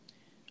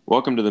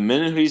Welcome to the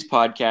Men and Hoodies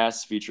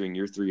Podcast featuring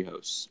your three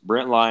hosts,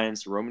 Brent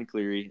Lyons, Roman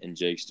Cleary, and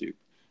Jake Stoop.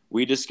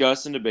 We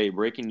discuss and debate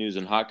breaking news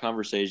and hot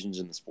conversations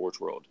in the sports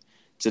world.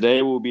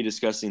 Today we'll be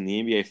discussing the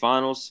NBA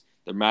Finals,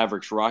 the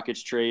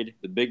Mavericks-Rockets trade,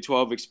 the Big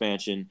 12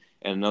 expansion,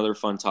 and another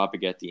fun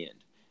topic at the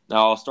end.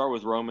 Now I'll start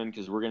with Roman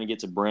because we're going to get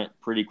to Brent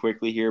pretty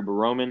quickly here. But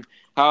Roman,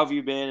 how have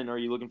you been, and are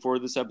you looking forward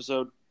to this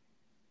episode?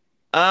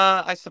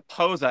 I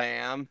suppose I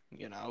am.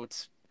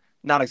 It's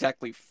not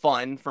exactly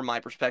fun from my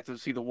perspective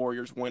to see the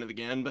Warriors win it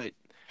again, but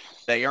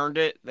they earned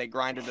it. They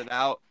grinded it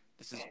out.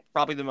 This is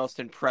probably the most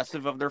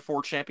impressive of their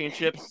four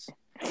championships.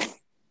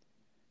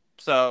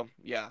 So,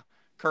 yeah,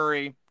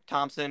 Curry,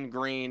 Thompson,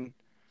 Green,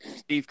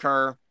 Steve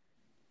Kerr,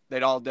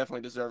 they'd all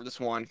definitely deserve this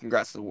one.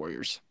 Congrats to the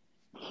Warriors.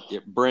 Yeah,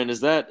 Brent,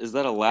 is that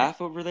a laugh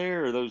over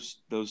there, or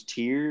those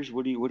tears?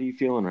 What are you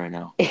feeling right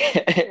now?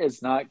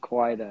 It's not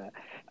quite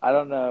I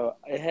don't know.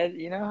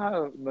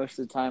 How most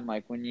of the time,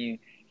 like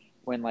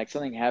when like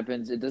something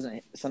happens,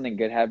 something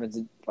good happens,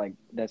 like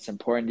that's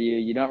important to you.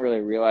 You don't really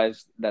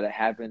realize that it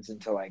happens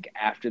until like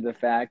after the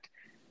fact.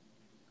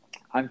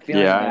 I'm Yeah,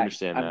 feeling I that.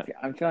 understand I'm that.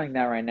 I'm feeling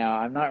that right now.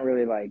 I'm not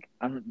really like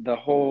I'm the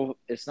whole.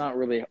 It's not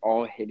really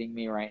all hitting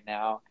me right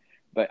now.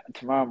 But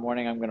tomorrow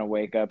morning, I'm gonna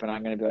wake up and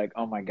I'm gonna be like,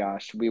 oh my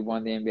gosh, we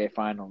won the NBA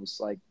Finals.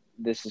 Like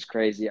this is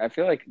crazy. I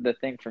feel like the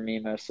thing for me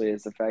mostly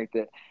is the fact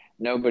that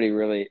nobody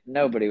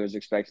was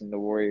expecting the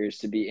Warriors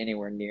to be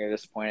anywhere near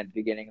this point at the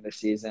beginning of the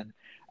season.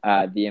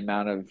 The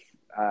amount of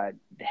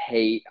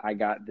hate I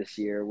got this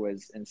year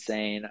was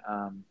insane.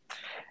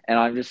 And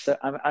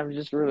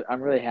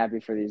I'm really happy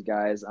for these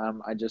guys.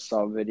 I just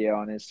saw a video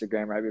on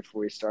Instagram right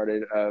before we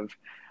started of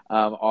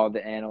all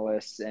the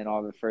analysts and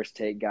all the first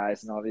take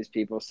guys and all these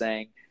people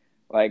saying,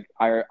 like,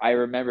 I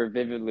remember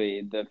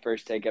vividly the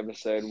first take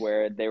episode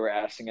where they were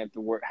asking if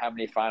how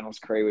many finals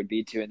Curry would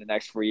be to in the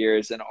next 4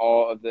 years, and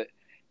all of the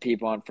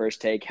people on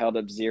first take held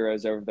up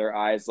zeros over their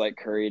eyes like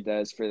Curry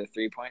does for the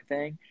 3-point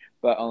thing,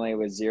 but only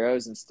with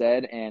zeros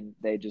instead, and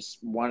they just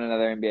won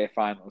another NBA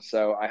Finals.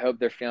 So I hope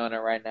they're feeling it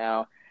right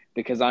now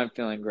because I'm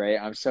feeling great.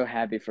 I'm so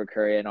happy for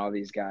Curry and all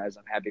these guys.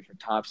 I'm happy for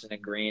Thompson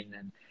and Green,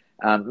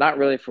 and not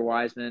really for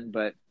Wiseman,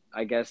 but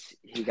I guess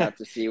he got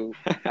to see.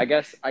 I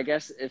guess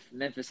if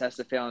Memphis has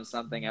to fail in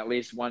something, at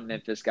least one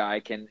Memphis guy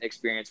can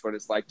experience what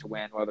it's like to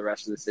win while the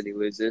rest of the city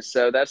loses.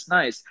 So that's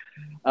nice.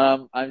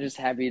 I'm just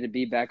happy to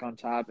be back on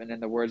top. And in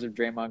the words of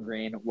Draymond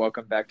Green,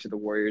 welcome back to the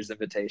Warriors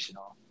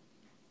Invitational.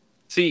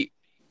 See,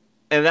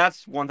 and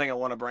that's one thing I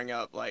want to bring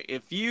up. Like,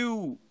 if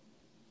you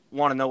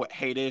want to know what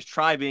hate is,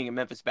 try being a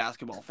Memphis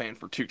basketball fan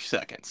for 2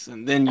 seconds,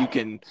 and then you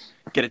can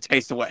get a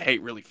taste of what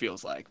hate really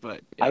feels like.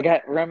 But I yeah,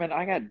 got Roman.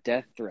 I got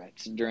death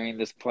threats during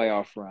this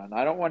playoff run.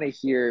 I don't want to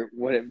hear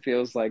what it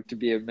feels like to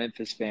be a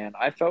Memphis fan.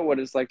 I felt what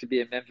it's like to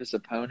be a Memphis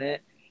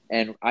opponent,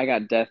 and I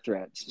got death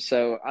threats.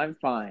 So I'm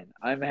fine.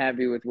 I'm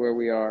happy with where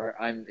we are.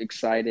 I'm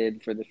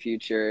excited for the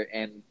future,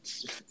 and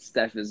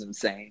Steph is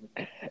insane.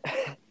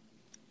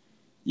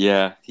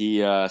 Yeah, he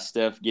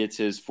Steph gets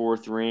his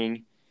fourth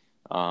ring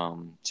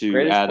to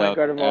Greatest point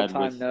guard of all add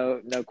time,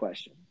 with. no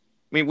question.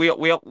 I mean,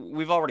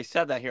 we've already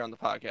said that here on the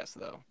podcast,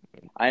 though.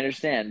 I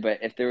understand, but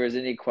if there was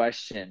any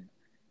question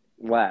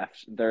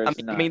left, there's I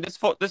mean,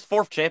 none. this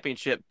fourth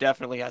championship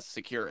definitely has to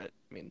secure it.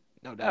 I mean,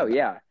 no doubt Oh about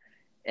yeah,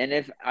 and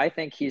if I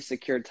think he's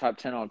secured top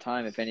 10 all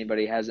time, if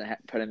anybody hasn't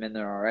put him in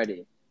there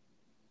already.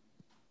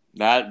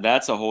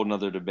 That's a whole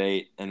nother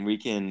debate, and we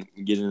can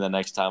get into that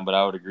next time. But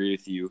I would agree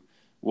with you.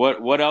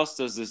 What else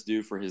does this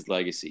do for his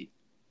legacy?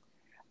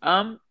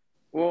 Um,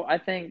 well, I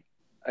think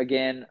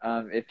again,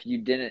 if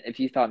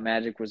you thought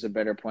Magic was a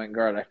better point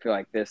guard, I feel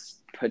like this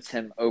puts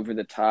him over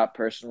the top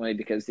personally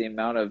because the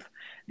amount of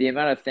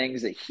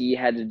things that he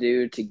had to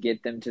do to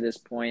get them to this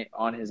point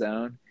on his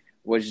own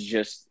was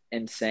just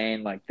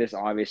insane. Like this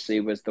obviously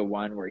was the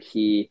one where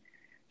he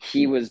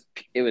was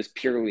it was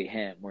purely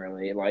him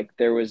really. Like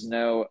there was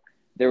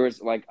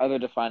like other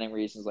defining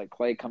reasons like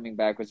Clay coming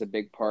back was a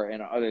big part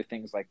and other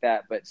things like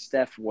that, but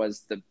Steph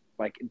was the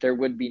like there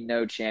would be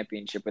no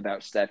championship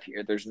without Steph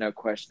here. There's no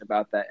question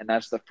about that. And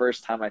that's the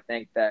first time I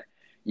think that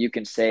you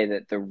can say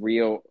that the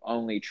real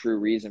only true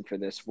reason for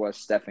this was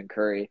Stephen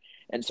Curry.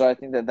 And so I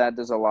think that that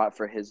does a lot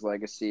for his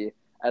legacy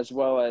as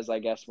well as I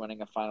guess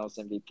winning a finals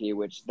MVP,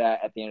 which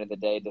that at the end of the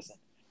day doesn't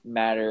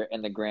matter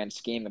in the grand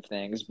scheme of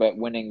things, but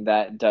winning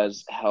that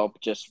does help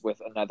just with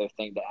another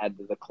thing to add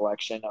to the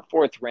collection. A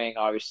fourth ring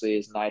obviously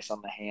is nice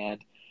on the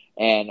hand,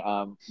 and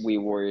we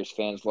Warriors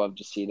fans love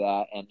to see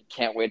that and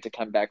can't wait to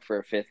come back for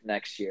a fifth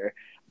next year.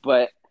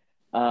 But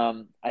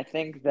I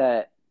think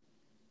that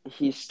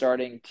he's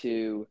starting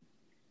to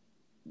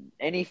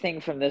anything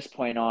from this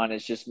point on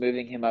is just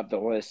moving him up the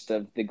list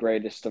of the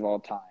greatest of all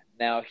time.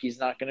 Now, he's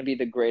not going to be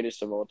the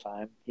greatest of all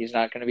time. He's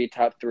not going to be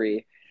top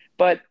three.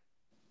 But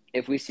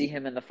if we see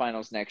him in the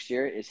finals next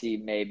year, is he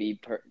maybe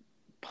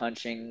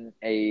punching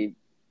a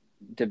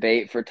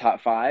debate for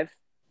top five?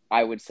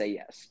 I would say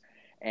yes.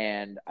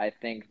 And I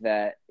think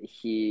that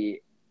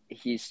he's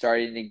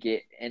starting to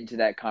get into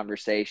that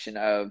conversation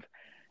of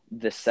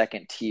the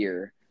second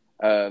tier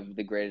of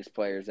the greatest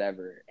players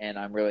ever. And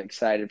I'm really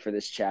excited for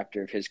this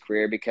chapter of his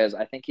career because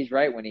I think he's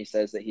right when he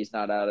says that he's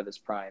not out of his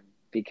prime.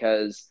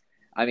 Because,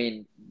 I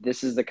mean,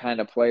 this is the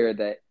kind of player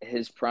that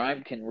his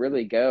prime can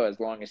really go as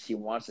long as he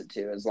wants it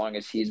to, as long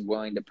as he's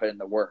willing to put in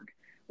the work.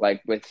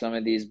 Like with some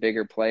of these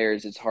bigger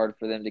players, it's hard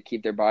for them to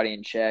keep their body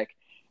in check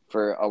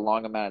for a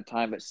long amount of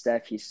time. But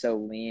Steph, he's so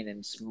lean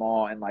and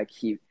small, and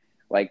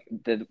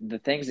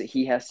the things that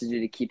he has to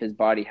do to keep his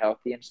body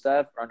healthy and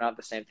stuff are not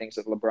the same things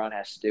that LeBron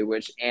has to do.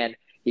 And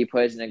he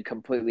plays in a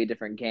completely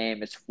different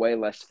game. It's way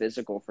less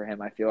physical for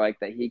him. I feel like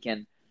that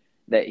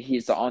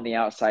he's on the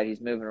outside.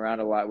 He's moving around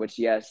a lot, which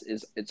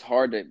it's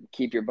hard to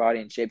keep your body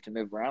in shape to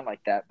move around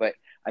like that. But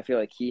I feel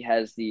like he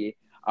has the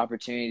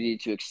opportunity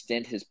to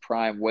extend his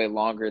prime way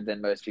longer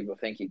than most people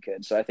think he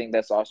could. So I think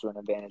that's also an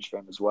advantage for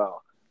him as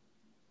well.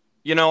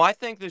 I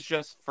think this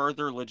just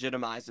further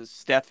legitimizes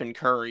Stephen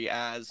Curry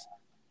as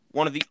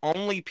one of the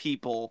only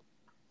people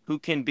who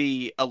can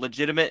be a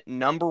legitimate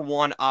number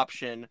one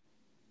option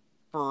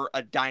for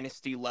a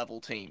dynasty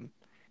level team.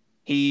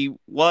 He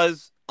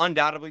was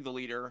undoubtedly the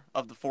leader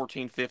of the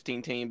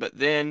 14-15 team, but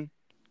then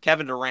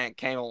Kevin Durant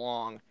came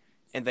along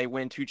and they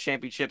win 2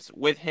 championships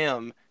with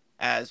him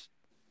as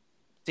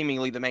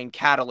seemingly the main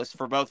catalyst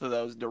for both of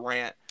those.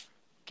 Durant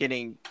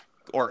getting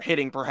or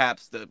hitting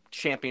perhaps the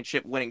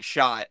championship winning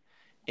shot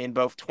in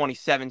both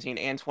 2017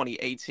 and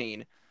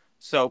 2018.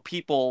 So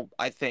people,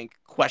 I think,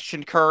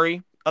 questioned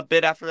Curry a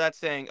bit after that,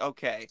 saying,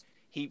 okay,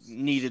 he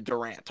needed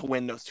Durant to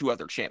win those 2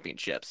 other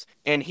championships.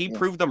 And he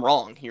proved them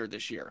wrong here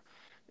this year.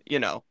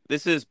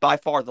 This is by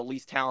far the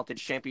least talented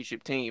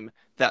championship team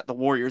that the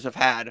Warriors have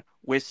had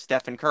with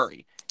Stephen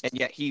Curry. And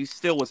yet he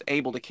still was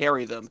able to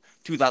carry them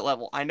to that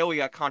level. I know he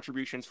got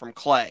contributions from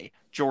Clay,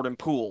 Jordan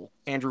Poole,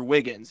 Andrew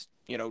Wiggins,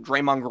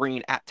 Draymond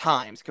Green at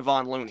times,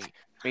 Kevon Looney.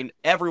 I mean,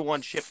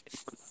 everyone chipped in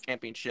for the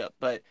championship.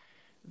 But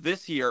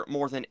this year,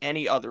 more than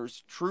any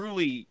others,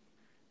 truly,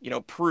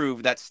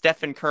 proved that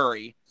Stephen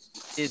Curry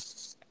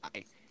is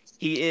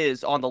he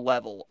is on the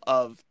level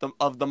of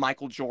the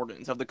Michael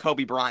Jordans, of the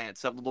Kobe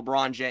Bryants, of the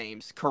LeBron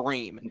James,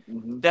 Kareem.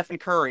 Mm-hmm. Stephen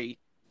Curry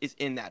is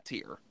in that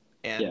tier.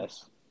 And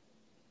yes.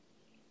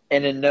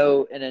 And in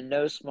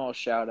no small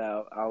shout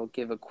out, I'll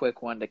give a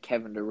quick one to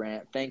Kevin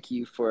Durant. Thank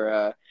you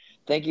for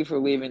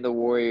leaving the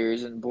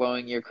Warriors and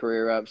blowing your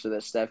career up so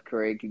that Steph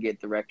Curry could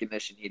get the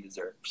recognition he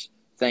deserves.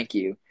 Thank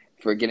you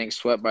for getting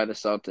swept by the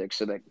Celtics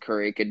so that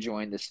Curry could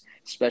join this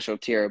special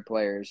tier of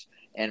players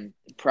and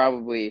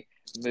probably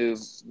move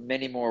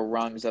many more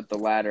rungs up the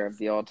ladder of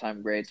the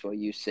all-time greats while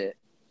you sit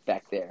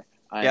back there.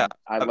 I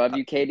love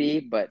you,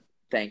 KD, but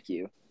thank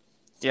you.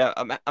 Yeah,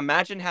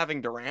 imagine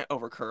having Durant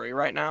over Curry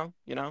right now,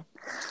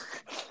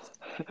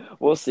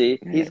 We'll see.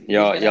 He's going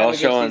to have a good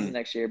season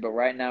next year, but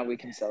right now we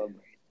can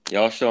celebrate.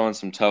 Y'all showing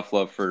some tough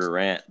love for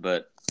Durant,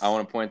 but I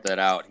want to point that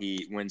out.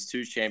 He wins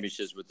 2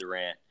 championships with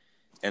Durant,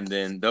 and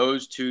then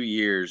those 2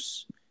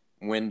 years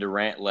when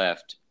Durant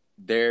left,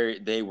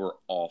 they were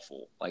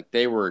awful. Like,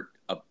 they were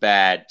a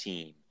bad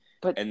team.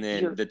 But and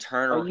then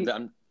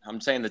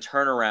I'm saying the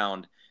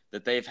turnaround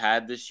that they've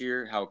had this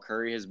year, how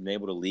Curry has been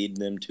able to lead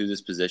them to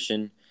this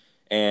position.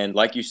 And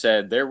like you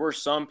said, there were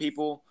some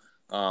people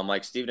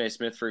like Stephen A.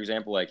 Smith, for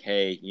example, like,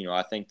 hey,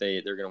 I think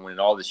they're going to win it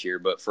all this year.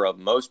 But for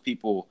most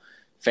people,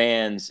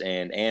 fans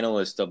and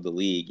analysts of the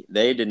league,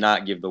 they did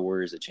not give the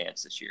Warriors a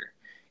chance this year.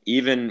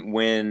 Even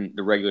when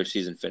the regular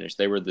season finished,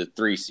 they were the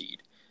 3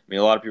 seed. I mean,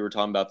 a lot of people were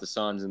talking about the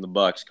Suns and the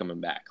Bucks coming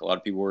back. A lot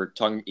of people were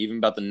talking even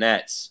about the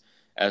Nets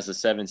as the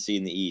 7th seed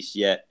in the East.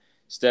 Yet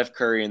Steph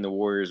Curry and the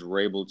Warriors were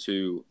able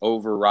to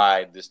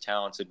override this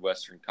talented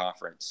Western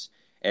Conference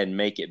and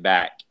make it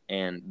back.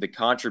 And the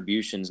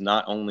contributions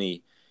not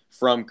only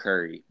from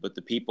Curry, but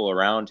the people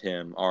around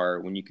him are,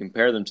 when you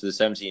compare them to the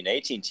 17 and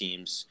 18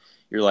 teams,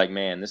 you're like,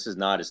 man, this is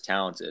not as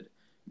talented.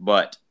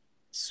 But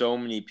so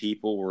many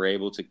people were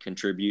able to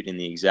contribute in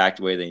the exact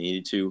way they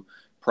needed to.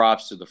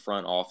 Props to the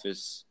front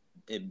office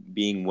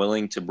being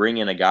willing to bring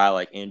in a guy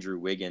like Andrew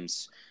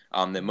Wiggins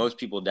that most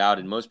people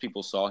doubted. Most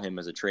people saw him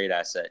as a trade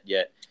asset,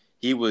 yet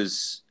he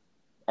was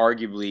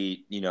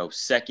arguably,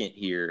 second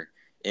here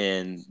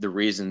in the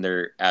reason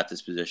they're at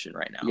this position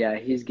right now. Yeah,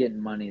 he's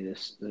getting money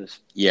this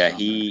Yeah, summer.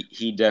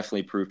 he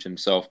definitely proved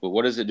himself. But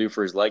what does it do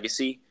for his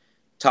legacy?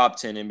 Top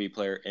 10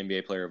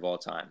 NBA player of all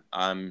time.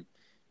 I'm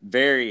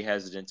very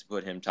hesitant to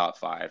put him top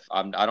 5.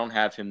 I don't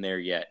have him there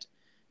yet.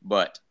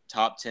 But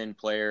top 10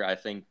 player, I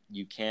think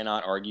you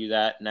cannot argue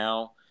that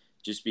now,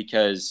 just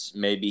because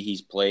maybe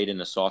he's played in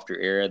a softer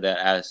era that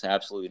has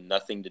absolutely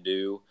nothing to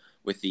do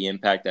with the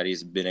impact that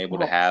he's been able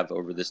to have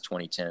over this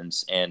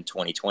 2010s and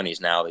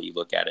 2020s now that you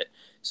look at it.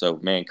 So,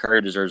 man,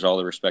 Curry deserves all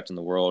the respect in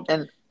the world,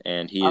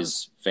 and he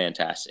is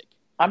fantastic.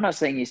 I'm not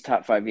saying he's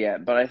top 5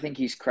 yet, but I think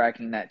he's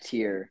cracking that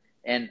tier.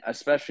 And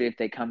especially if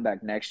they come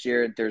back next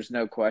year, there's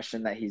no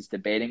question that he's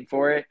debating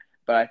for it.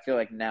 But I feel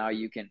like now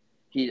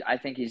I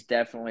think he's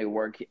definitely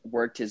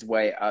worked his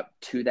way up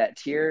to that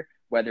tier.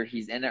 Whether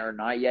he's in it or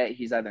not yet,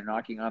 he's either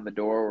knocking on the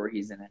door or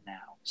he's in it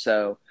now.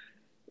 So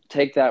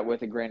take that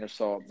with a grain of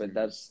salt, but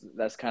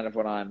that's kind of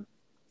what I'm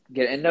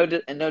getting.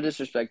 And no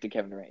disrespect to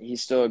Kevin Durant,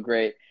 he's still a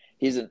great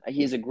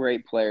he's a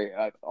great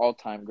player, all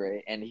time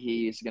great, and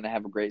he's gonna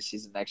have a great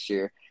season next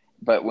year.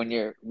 But when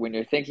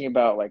you're thinking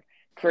about like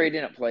Curry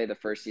didn't play the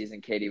first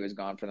season, KD was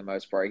gone for the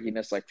most part. He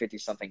missed like 50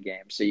 something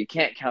games, so you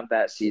can't count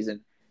that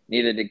season.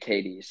 Neither did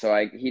KD, so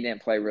he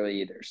didn't play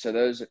really either. So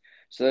those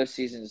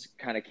seasons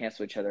kind of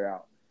cancel each other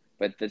out.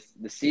 But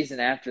the season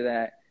after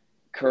that,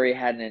 Curry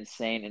had an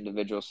insane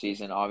individual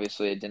season.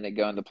 Obviously, it didn't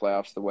go in the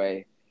playoffs the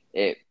way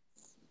it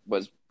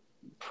was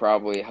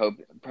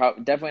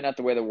definitely not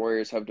the way the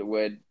Warriors hoped it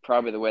would.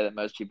 Probably the way that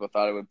most people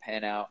thought it would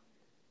pan out.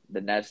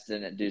 The Nets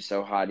didn't do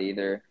so hot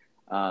either.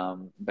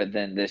 But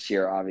then this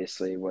year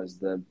obviously was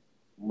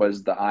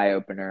the eye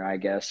opener, I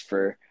guess,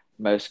 for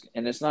most.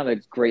 And it's not a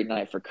great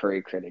night for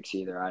Curry critics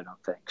either, I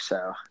don't think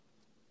so.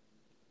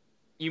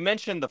 You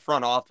mentioned the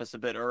front office a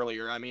bit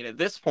earlier. I mean, at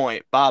this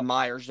point, Bob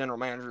Myers, general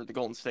manager of the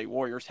Golden State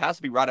Warriors, has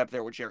to be right up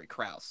there with Jerry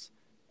Krause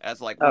as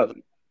like one of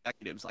the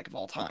executives like of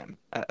all time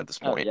at this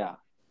point. Yeah.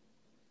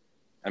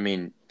 I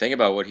mean, think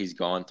about what he's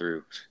gone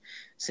through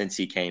since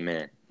he came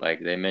in.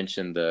 Like they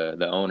mentioned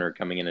the owner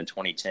coming in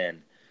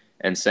 2010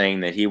 and saying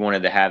that he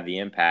wanted to have the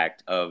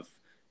impact of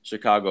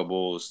Chicago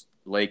Bulls,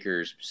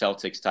 Lakers,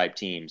 Celtics type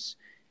teams.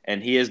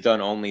 And he has done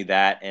only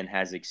that and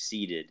has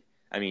exceeded.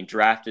 I mean,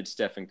 drafted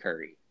Stephen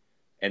Curry.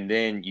 And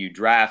then you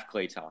draft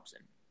Klay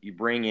Thompson. You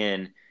bring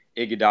in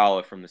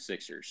Iguodala from the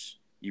Sixers.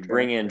 You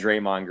bring in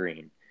Draymond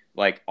Green.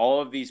 Like all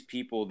of these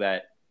people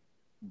that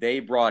they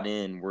brought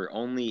in were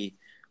only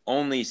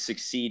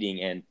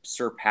succeeding and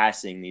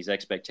surpassing these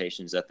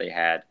expectations that they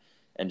had,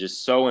 and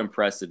just so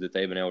impressive that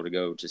they've been able to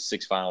go to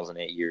 6 finals in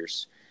 8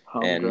 years.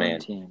 And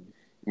man,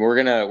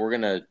 we're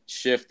gonna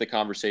shift the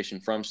conversation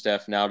from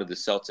Steph now to the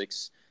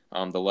Celtics,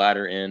 the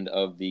latter end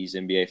of these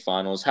NBA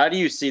finals. How do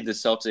you see the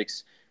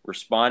Celtics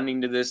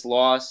responding to this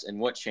loss, and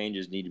what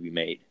changes need to be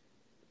made?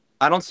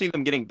 I don't see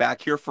them getting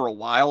back here for a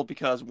while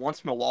because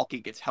once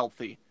Milwaukee gets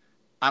healthy,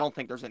 I don't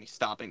think there's any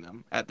stopping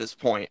them at this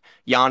point.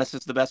 Giannis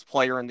is the best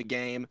player in the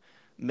game.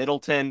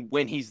 Middleton,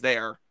 when he's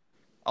there,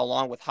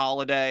 along with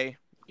Holiday,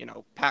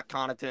 Pat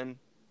Connaughton,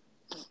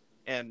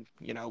 and,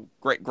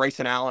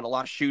 Grayson Allen, a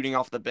lot of shooting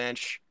off the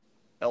bench,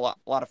 a lot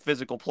of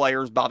physical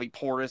players. Bobby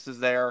Portis is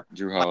there.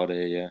 Drew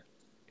Holiday, yeah.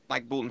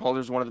 Mike Budenholzer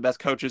is one of the best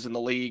coaches in the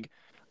league.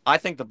 I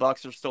think the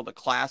Bucks are still the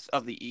class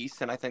of the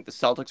East, and I think the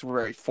Celtics were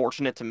very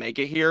fortunate to make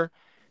it here.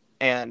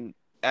 And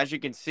as you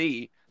can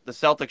see, the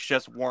Celtics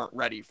just weren't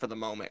ready for the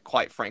moment,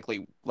 quite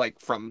frankly, like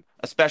from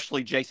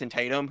especially Jason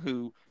Tatum,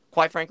 who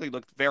quite frankly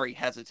looked very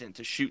hesitant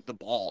to shoot the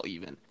ball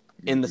even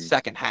in the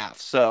second half.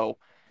 So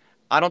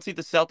I don't see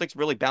the Celtics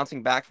really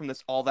bouncing back from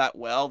this all that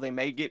well. They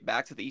may get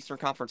back to the Eastern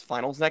Conference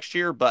Finals next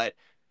year, but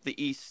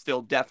the East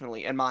still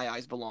definitely, in my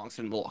eyes, belongs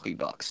to the Milwaukee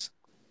Bucks.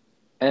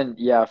 And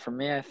yeah, for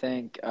me, I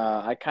think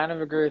I kind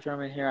of agree with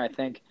Roman here. I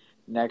think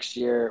next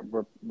year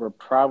we're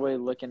probably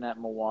looking at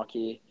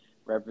Milwaukee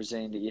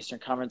representing the Eastern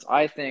Conference.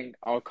 I think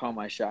I'll call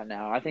my shot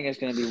now. I think it's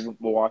going to be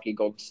Milwaukee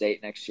Golden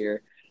State next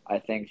year. I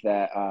think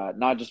that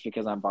not just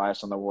because I'm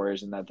biased on the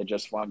Warriors and that they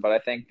just won, but I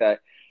think that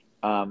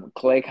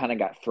Klay kind of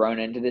got thrown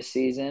into this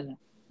season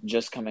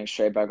just coming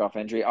straight back off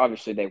injury.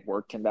 Obviously, they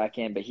worked him back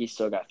in, but he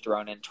still got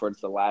thrown in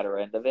towards the latter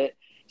end of it.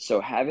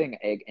 So having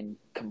a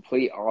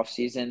complete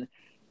offseason,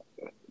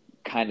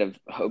 kind of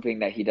hoping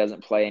that he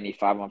doesn't play any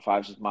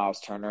 5-on-5s with Miles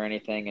Turner or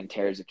anything and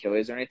tears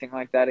Achilles or anything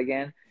like that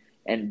again,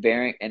 and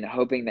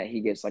hoping that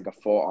he gets like a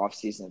full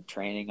offseason of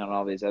training on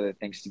all these other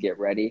things to get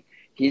ready.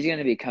 He's going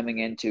to be coming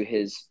into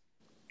his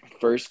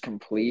first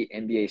complete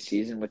NBA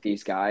season with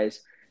these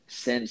guys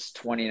since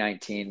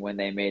 2019 when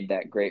they made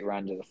that great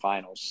run to the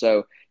finals.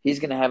 So he's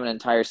going to have an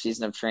entire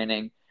season of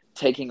training,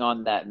 taking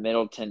on that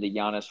Middleton to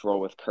Giannis role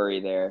with Curry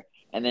there,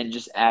 and then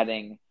just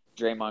adding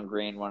Draymond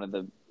Green, one of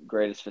the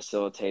greatest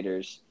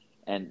facilitators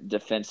and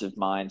defensive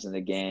minds in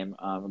the game,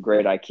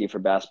 great IQ for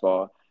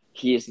basketball.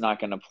 He is not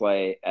going to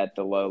play at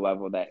the low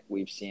level that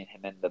we've seen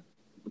him in the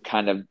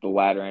kind of the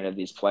latter end of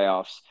these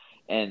playoffs.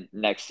 And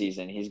next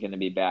season, he's going to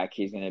be back.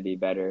 He's going to be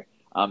better.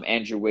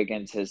 Andrew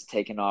Wiggins has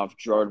taken off.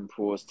 Jordan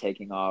Poole is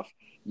taking off.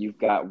 You've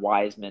got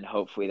Wiseman,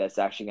 hopefully, that's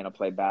actually going to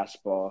play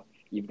basketball.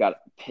 You've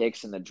got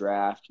picks in the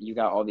draft. You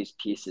got all these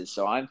pieces.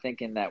 So I'm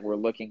thinking that we're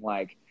looking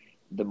like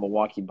the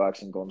Milwaukee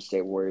Bucks and Golden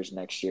State Warriors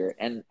next year.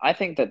 And I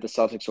think that the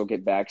Celtics will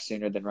get back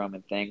sooner than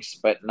Roman thinks,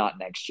 but not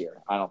next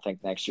year. I don't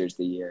think next year's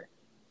the year.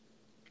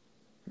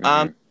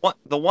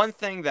 The one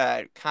thing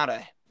that kind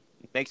of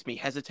makes me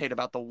hesitate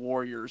about the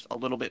Warriors a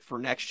little bit for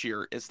next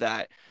year is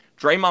that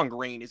Draymond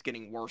Green is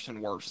getting worse and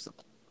worse.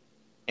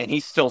 And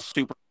he's still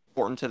super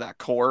important to that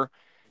core.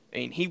 I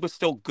mean, he was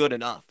still good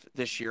enough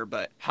this year,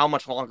 but how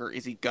much longer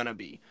is he going to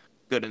be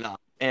good enough?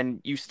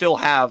 And you still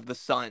have the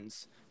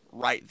Suns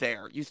right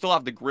there. You still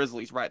have the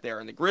Grizzlies right there.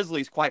 And the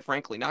Grizzlies, quite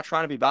frankly, not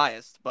trying to be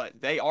biased, but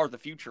they are the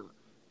future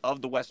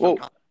of the Western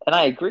Conference. And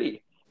I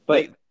agree.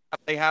 But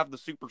they have the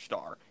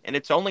superstar. And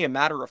it's only a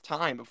matter of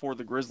time before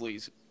the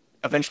Grizzlies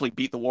eventually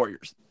beat the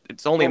Warriors.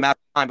 It's only a matter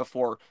of time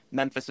before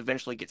Memphis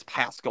eventually gets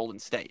past Golden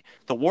State.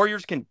 The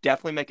Warriors can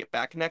definitely make it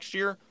back next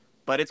year,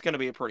 but it's going to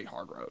be a pretty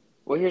hard road.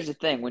 Well, here's the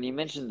thing. When you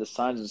mentioned the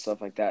Suns and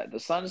stuff like that, the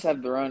Suns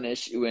have their own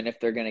issue in if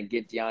they're going to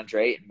get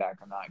DeAndre Ayton back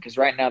or not. Because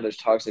right now there's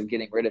talks of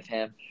getting rid of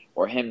him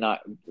or him not,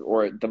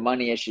 or the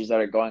money issues that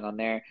are going on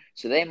there.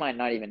 So they might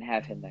not even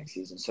have him next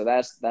season. So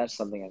that's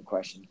something in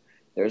question.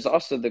 There's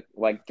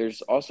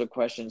also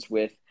questions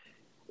with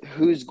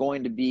who's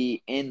going to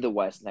be in the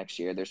West next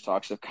year. There's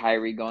talks of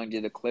Kyrie going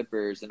to the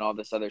Clippers and all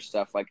this other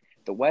stuff. Like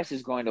the West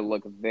is going to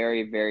look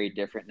very, very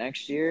different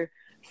next year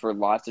for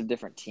lots of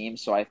different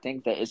teams. So I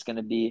think that there's going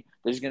to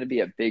be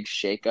a big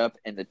shakeup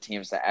in the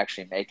teams that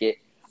actually make it.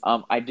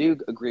 I do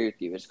agree with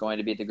you. It's going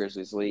to be the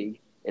Grizzlies League.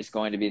 It's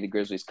going to be the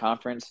Grizzlies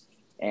Conference,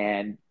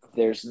 and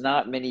there's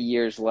not many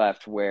years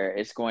left where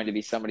it's going to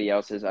be somebody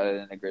else's other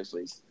than the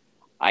Grizzlies.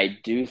 I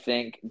do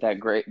think that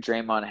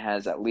Draymond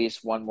has at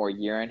least one more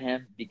year in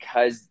him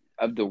because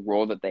of the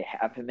role that they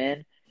have him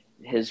in.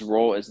 His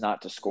role is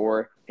not to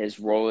score. His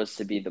role is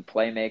to be the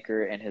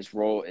playmaker, and his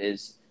role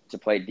is to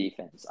play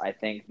defense. I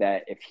think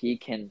that if he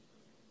can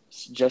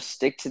just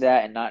stick to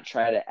that and not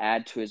try to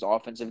add to his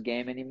offensive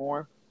game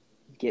anymore,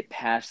 get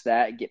past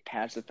that, get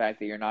past the fact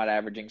that you're not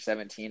averaging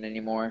 17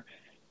 anymore,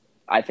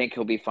 I think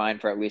he'll be fine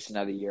for at least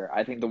another year.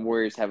 I think the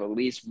Warriors have at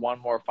least one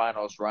more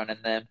finals run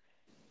in them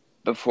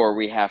before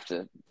we have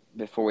to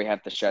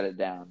shut it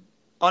down.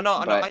 No,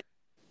 I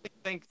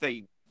think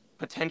they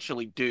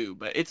potentially do,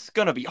 but it's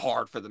going to be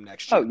hard for them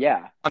next year. Oh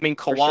yeah, I mean,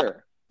 for Kawhi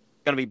sure.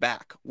 going to be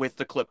back with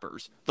the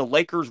Clippers. The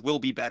Lakers will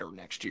be better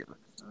next year.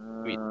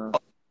 I mean,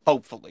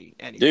 hopefully,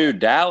 anyway. Dude,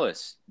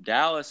 Dallas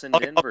and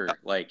Denver,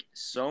 like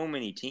so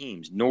many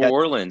teams. New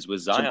Orleans with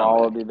Zion.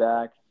 Jamal will be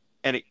back,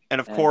 and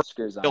of course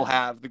they'll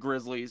have the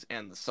Grizzlies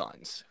and the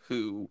Suns,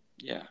 who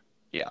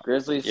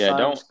Grizzlies,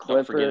 Suns,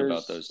 Clippers, don't forget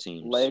about those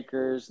teams.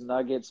 Lakers,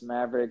 Nuggets,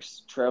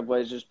 Mavericks,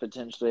 Trailblazers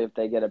potentially if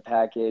they get a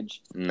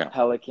package. No.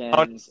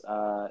 Pelicans,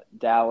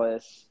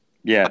 Dallas.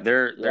 Yeah,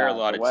 there are a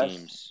lot of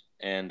teams,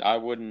 and I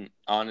wouldn't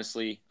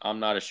honestly. I'm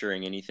not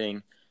assuring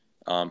anything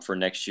for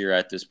next year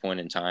at this point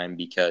in time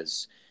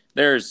because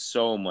there's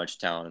so much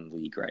talent in the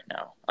league right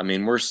now. I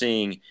mean, we're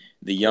seeing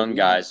the young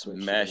guys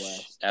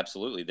mesh.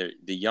 Absolutely,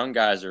 the young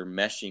guys are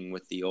meshing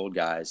with the old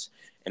guys.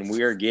 And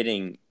we are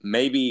getting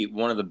maybe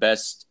one of the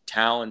best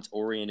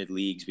talent-oriented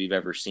leagues we've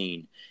ever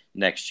seen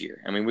next year.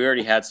 I mean, we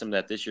already had some of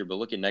that this year, but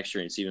look at next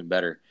year and it's even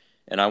better.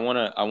 And I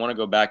wanna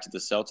go back to the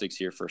Celtics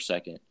here for a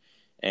second.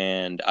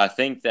 And I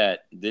think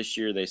that this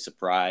year they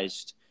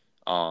surprised.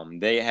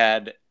 They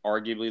had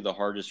arguably the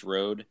hardest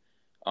road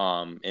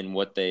in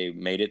what they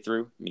made it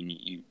through. I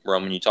mean,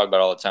 Roman, you talk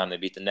about all the time. They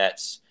beat the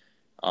Nets,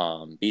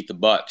 beat the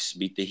Bucks,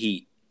 beat the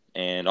Heat,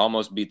 and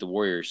almost beat the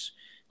Warriors.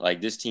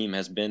 Like this team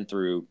has been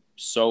through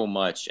so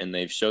much, and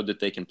they've showed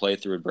that they can play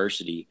through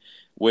adversity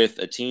with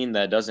a team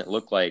that doesn't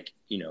look like,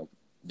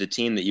 the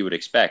team that you would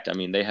expect. I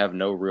mean, they have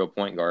no real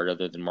point guard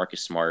other than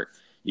Marcus Smart.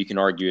 You can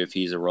argue if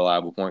he's a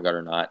reliable point guard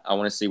or not. I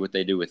want to see what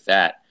they do with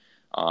that.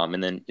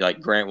 And then like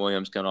Grant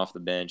Williams coming off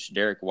the bench,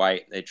 Derek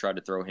White, they tried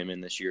to throw him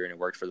in this year and it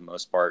worked for the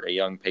most part. A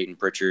young Peyton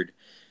Pritchard.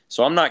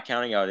 So I'm not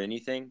counting out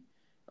anything.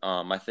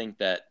 I think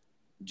that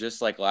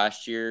just like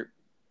last year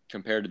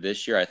compared to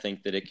this year, I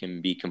think that it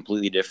can be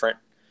completely different.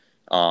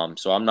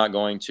 So I'm not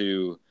going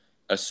to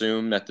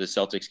assume that the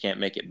Celtics can't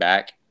make it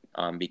back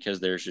because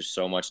there's just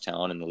so much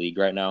talent in the league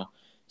right now.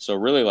 So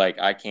really, like,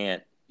 I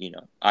can't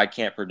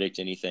predict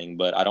anything,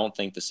 but I don't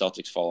think the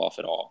Celtics fall off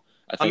at all.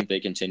 I think they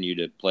continue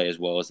to play as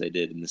well as they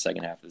did in the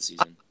second half of the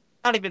season.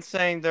 I'm not even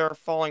saying they're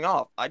falling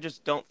off. I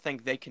just don't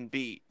think they can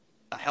beat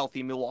a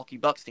healthy Milwaukee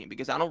Bucks team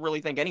because I don't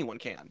really think anyone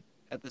can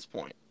at this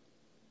point.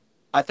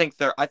 I think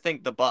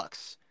the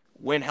Bucks,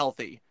 when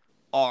healthy,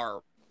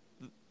 are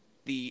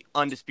the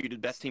undisputed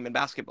best team in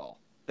basketball.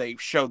 They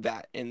showed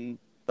that in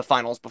the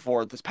finals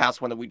before this past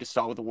one that we just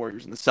saw with the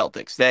Warriors and the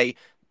Celtics. They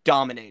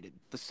dominated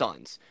the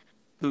Suns,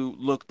 who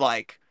looked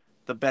like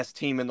the best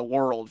team in the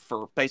world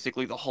for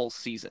basically the whole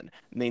season.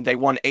 I mean, they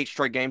won 8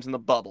 straight games in the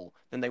bubble.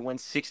 Then they won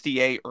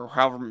 68 or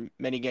however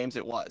many games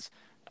it was.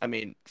 I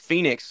mean,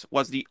 Phoenix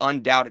was the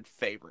undoubted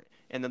favorite.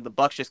 And then the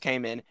Bucks just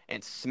came in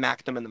and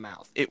smacked them in the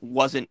mouth. It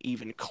wasn't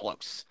even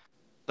close.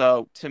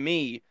 So, to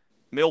me,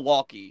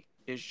 Milwaukee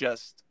is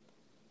just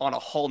on a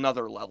whole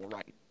nother level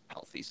right now,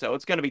 healthy. So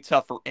it's going to be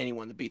tough for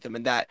anyone to beat them,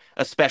 and that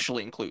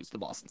especially includes the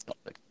Boston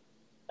Celtics.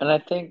 And I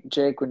think,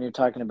 Jake, when you're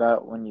talking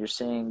about when you're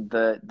seeing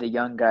the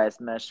young guys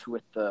mesh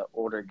with the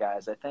older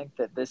guys, I think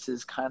that this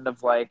is kind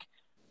of like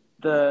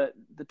the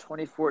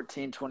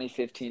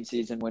 2014-2015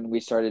 season when we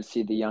started to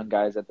see the young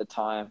guys at the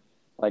time,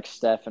 like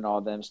Steph and all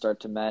of them,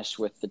 start to mesh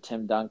with the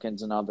Tim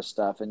Duncans and all the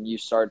stuff, and you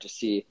start to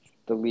see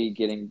the league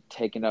getting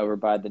taken over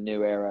by the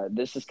new era.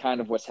 This is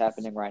kind of what's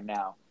happening right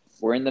now.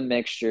 We're in the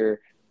mixture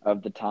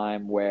of the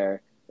time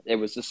where it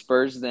was the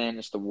Spurs then,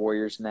 it's the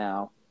Warriors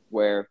now,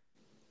 where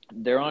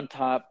they're on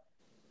top,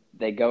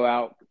 they go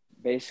out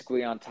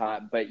basically on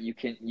top, but you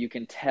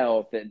can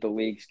tell that the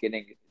league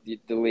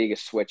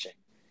is switching.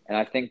 And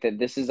I think that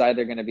this is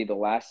either going to be the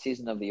last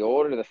season of the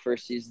old or the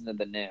first season of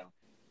the new.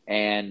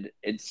 And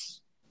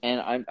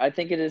I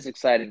think it is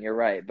exciting, you're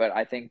right, but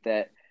I think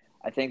that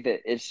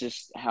it's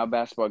just how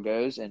basketball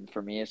goes, and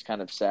for me it's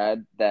kind of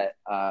sad that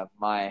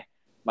my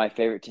my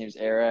favorite team's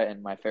era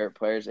and my favorite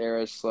players'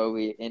 era is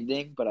slowly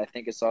ending. But I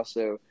think it's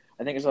also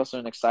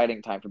an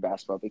exciting time for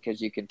basketball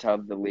because you can tell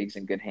the league's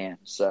in good hands.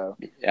 So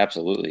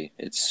Absolutely.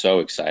 It's so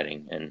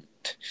exciting. And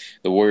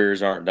the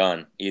Warriors aren't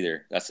done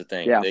either. That's the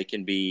thing. yeah, They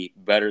can be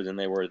better than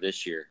they were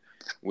this year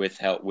with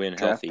when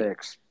draft healthy.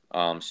 picks.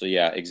 So,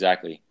 yeah,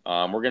 exactly.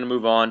 We're going to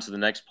move on to the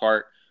next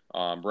part.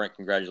 Brent,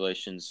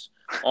 congratulations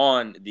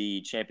on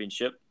the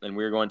championship. And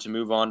we're going to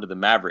move on to the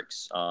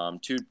Mavericks.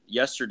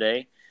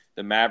 Yesterday,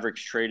 the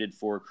Mavericks traded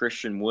for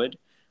Christian Wood.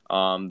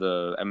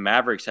 The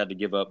Mavericks had to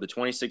give up the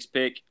 26th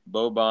pick,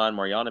 Boban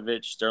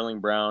Marjanovic, Sterling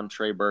Brown,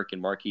 Trey Burke,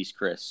 and Marquise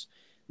Chris.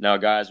 Now,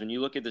 guys, when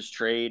you look at this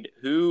trade,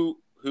 who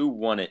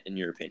won it in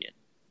your opinion?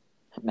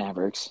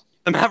 Mavericks.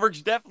 The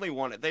Mavericks definitely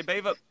won it.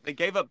 They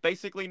gave up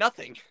basically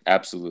nothing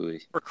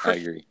Absolutely. for I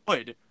agree. Christian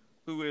Wood,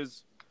 who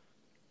is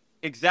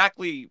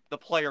exactly the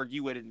player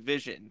you would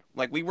envision.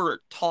 Like, we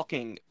were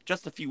talking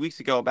just a few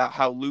weeks ago about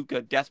how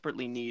Luka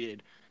desperately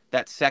needed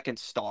that second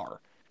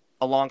star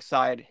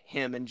alongside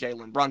him and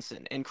Jalen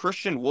Brunson. And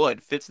Christian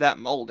Wood fits that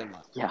mold in my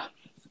Yeah.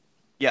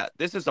 Yeah,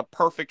 this is a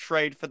perfect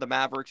trade for the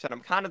Mavericks, and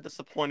I'm kind of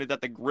disappointed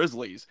that the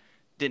Grizzlies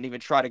didn't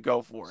even try to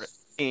go for it,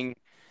 being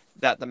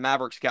that the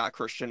Mavericks got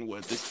Christian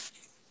Wood.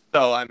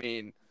 So I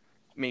mean,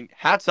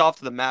 hats off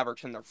to the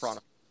Mavericks in their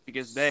front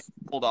because they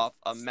pulled off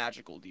a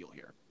magical deal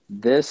here.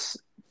 This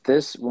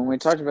when we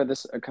talked about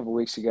this a couple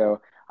weeks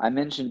ago, I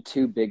mentioned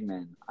two big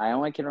men. I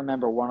only can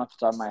remember one off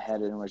the top of my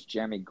head, and it was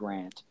Jeremy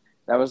Grant.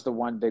 That was the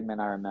one big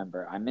man I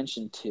remember. I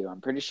mentioned two.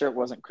 I'm pretty sure it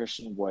wasn't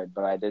Christian Wood,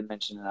 but I did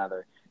mention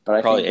another. But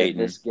I Probably think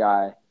that Aiden. this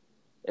guy,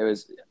 it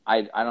was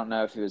I don't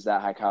know if he was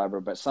that high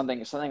caliber, but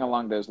something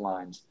along those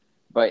lines.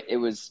 But it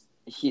was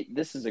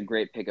this is a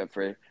great pickup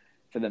for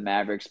the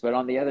Mavericks. But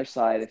on the other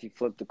side, if you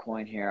flip the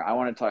coin here, I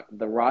want to talk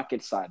the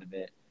Rockets side of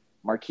it.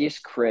 Marquise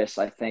Chris,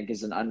 I think,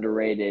 is an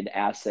underrated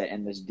asset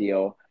in this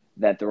deal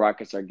that the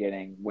Rockets are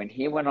getting. When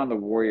he went on the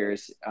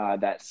Warriors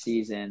that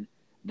season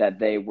that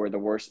they were the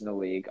worst in the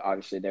league,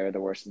 obviously they were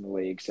the worst in the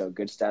league, so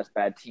good stats,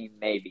 bad team,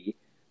 maybe.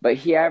 But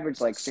he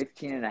averaged like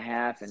 15 and a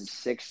half and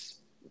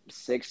six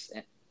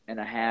and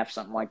a half,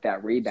 something like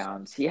that,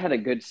 rebounds. He had a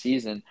good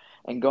season.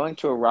 And going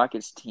to a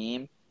Rockets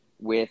team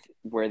where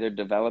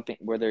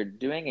they're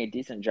doing a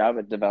decent job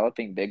at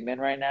developing big men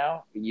right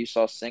now. You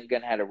saw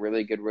Sengun had a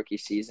really good rookie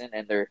season,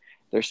 and they're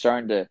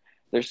starting to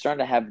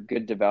have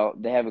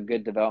they have a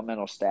good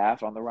developmental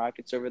staff on the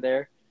Rockets over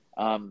there.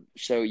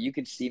 So you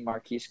could see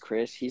Marquise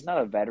Chris. He's not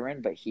a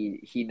veteran, but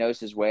he knows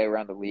his way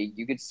around the league.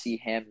 You could see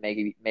him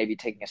maybe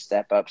taking a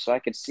step up. So I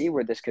could see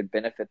where this could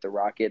benefit the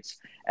Rockets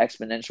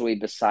exponentially.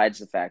 Besides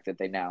the fact that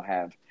they now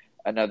have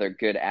another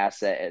good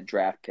asset at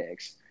draft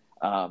picks.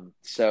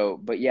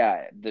 But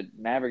yeah, the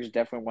Mavericks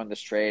definitely won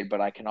this trade, but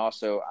I'm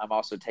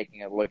also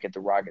taking a look at the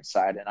Rockets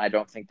side, and I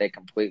don't think they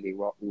completely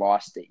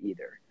lost it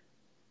either.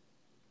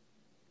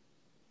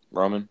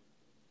 Roman?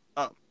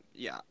 Oh,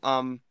 yeah.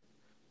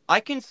 I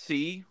can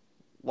see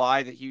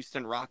why the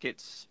Houston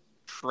Rockets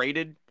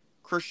traded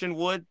Christian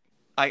Wood.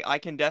 I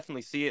can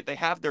definitely see it. They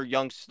have their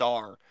young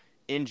star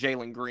in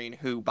Jalen Green,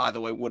 who, by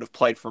the way, would have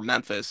played for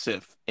Memphis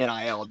if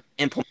NIL had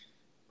implemented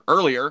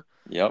earlier.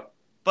 Yep.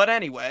 But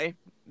anyway,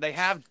 they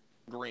have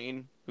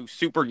Green, who's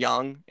super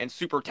young and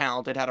super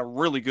talented, had a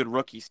really good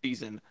rookie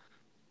season.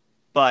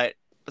 But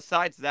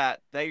besides that,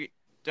 they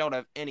don't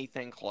have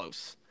anything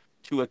close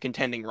to a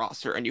contending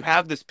roster. And you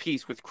have this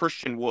piece with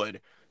Christian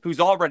Wood, who's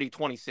already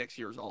 26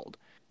 years old.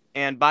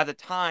 And by the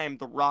time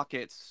the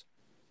Rockets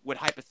would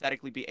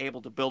hypothetically be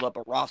able to build up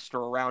a roster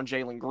around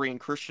Jalen Green,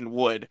 Christian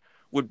Wood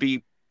would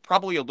be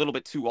probably a little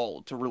bit too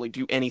old to really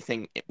do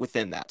anything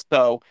within that.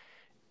 So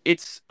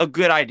it's a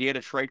good idea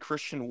to trade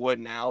Christian Wood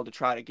now to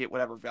try to get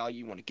whatever value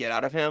you want to get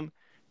out of him.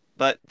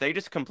 But they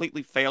just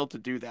completely failed to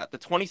do that. The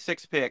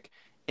 26th pick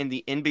in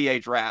the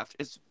NBA draft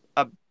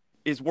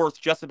is worth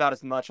just about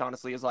as much,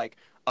 honestly, as like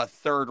a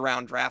third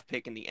round draft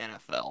pick in the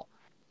NFL.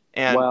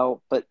 And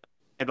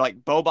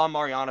like Boban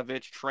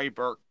Marjanovic, Trey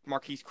Burke,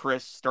 Marquise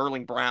Chris,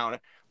 Sterling Brown,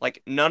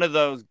 like none of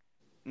those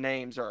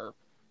names are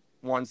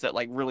ones that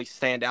like really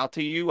stand out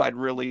to you. I'd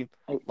really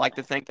like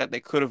to think that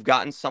they could have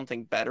gotten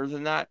something better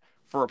than that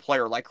for a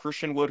player like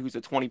Christian Wood, who's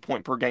a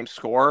 20-point per game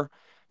scorer.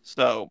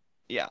 So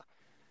yeah,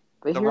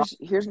 But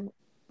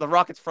the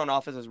Rockets front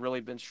office has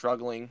really been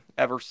struggling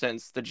ever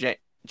since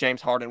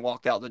James Harden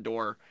walked out the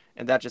door,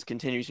 and that just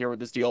continues here with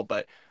this deal.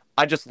 But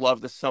I just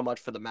love this so much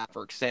for the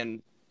Mavericks,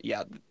 and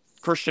yeah,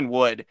 Christian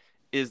Wood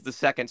is the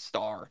second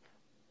star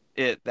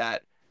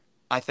that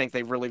I think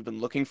they've really been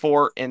looking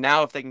for. And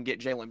now if they can get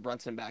Jalen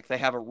Brunson back, they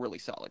have a really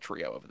solid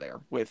trio over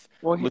there with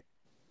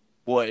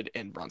Wood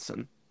and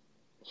Brunson.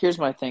 Here's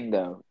my thing,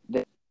 though.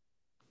 Did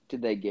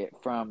they get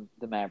from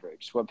the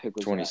Mavericks? What pick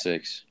was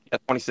 26. Yeah,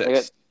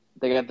 26.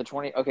 They got the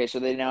 20. Okay, so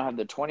they now have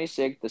the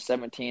 26th, the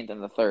 17th,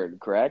 and the 3rd,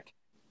 correct?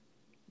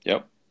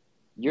 Yep.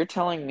 You're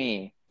telling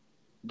me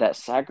that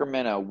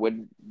Sacramento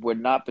would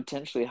not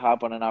potentially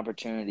hop on an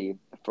opportunity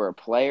for a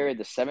player,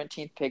 the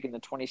 17th pick and the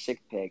 26th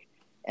pick,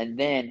 and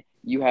then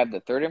you have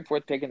the 3rd and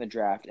 4th pick in the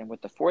draft, and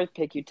with the 4th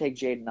pick you take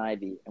Jaden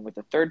Ivey, and with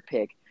the 3rd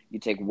pick You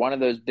take one of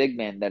those big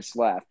men that's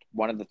left,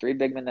 one of the three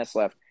big men that's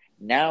left.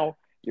 Now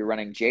you're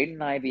running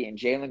Jaden Ivey and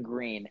Jalen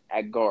Green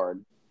at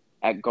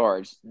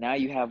guards. Now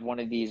you have one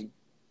of these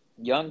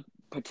young,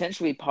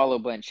 potentially Paulo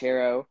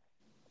Blanchero,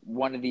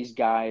 one of these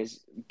guys,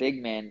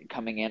 big men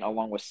coming in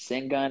along with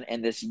Sengun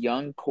and this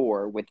young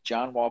core with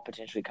John Wall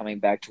potentially coming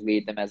back to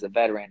lead them as a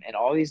veteran and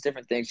all these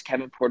different things,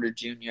 Kevin Porter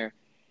Jr.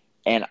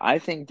 And I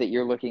think that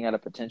you're looking at a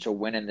potential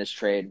win in this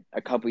trade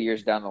a couple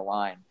years down the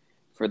line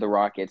for the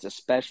Rockets,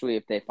 especially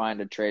if they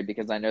find a trade,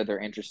 because I know they're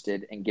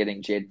interested in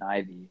getting Jaden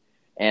Ivey,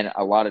 and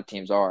a lot of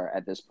teams are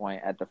at this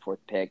point at the fourth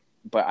pick.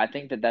 But I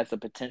think that that's a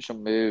potential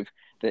move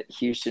that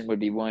Houston would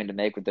be willing to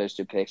make with those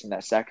two picks, and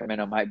that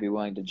Sacramento might be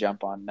willing to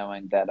jump on,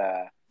 knowing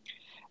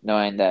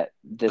that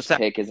this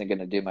pick isn't going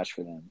to do much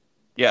for them.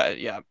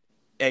 Yeah.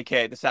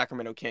 AK, the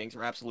Sacramento Kings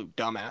are absolute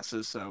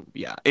dumbasses. So,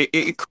 yeah,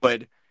 it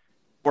could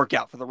work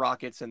out for the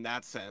Rockets in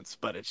that sense.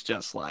 But it's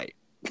just like,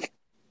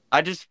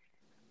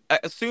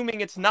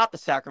 assuming it's not the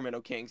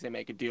Sacramento Kings they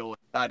make a deal with,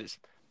 I just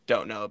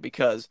don't know.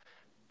 Because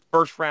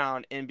first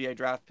round NBA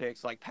draft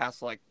picks, like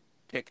past like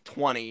pick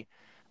 20,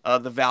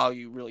 the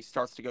value really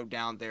starts to go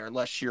down there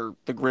unless you're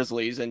the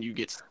Grizzlies and you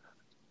get.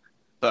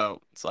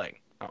 So it's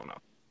like, I don't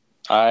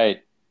know.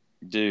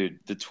 Dude,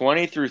 the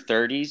 20 through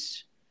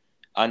 30s,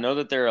 I know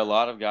that there are a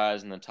lot of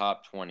guys in the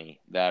top 20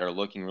 that are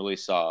looking really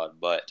solid,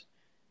 but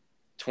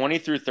 20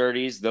 through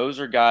 30s, those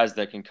are guys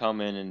that can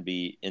come in and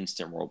be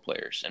instant role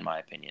players, in my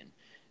opinion.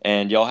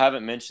 And y'all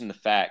haven't mentioned the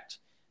fact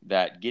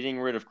that getting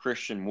rid of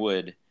Christian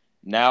Wood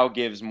now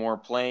gives more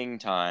playing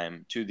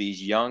time to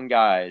these young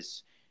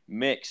guys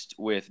mixed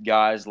with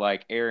guys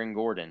like Eric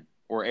Gordon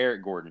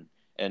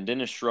and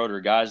Dennis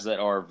Schroeder, guys that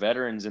are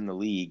veterans in the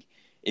league.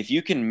 If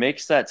you can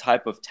mix that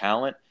type of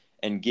talent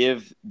and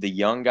give the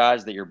young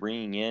guys that you're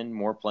bringing in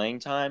more playing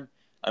time,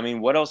 I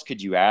mean, what else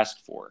could you ask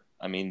for?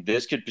 I mean,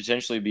 this could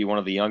potentially be one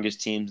of the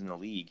youngest teams in the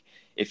league.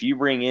 If you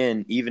bring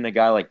in even a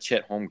guy like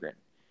Chet Holmgren,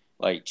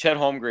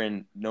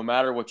 no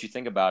matter what you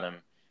think about him,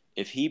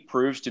 if he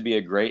proves to be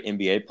a great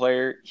NBA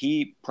player,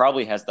 he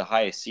probably has the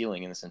highest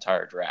ceiling in this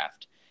entire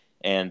draft.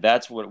 And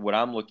that's what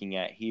I'm looking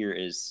at here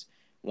is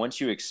once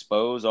you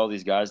expose all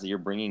these guys that you're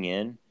bringing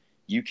in,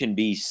 you can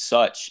be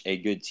such a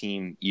good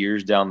team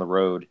years down the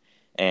road.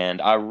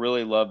 And I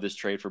really love this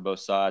trade for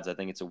both sides. I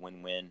think it's a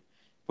win-win.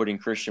 Putting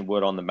Christian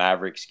Wood on the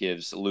Mavericks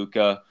gives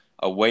Luka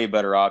a way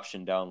better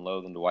option down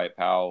low than Dwight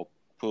Powell,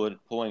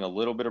 pulling a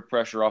little bit of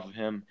pressure off of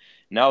him.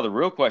 Now the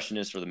real question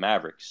is for the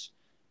Mavericks,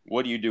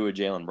 what do you do with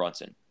Jalen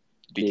Brunson?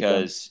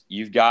 Because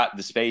you've got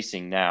the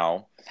spacing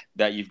now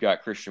that you've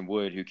got Christian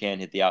Wood who can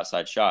hit the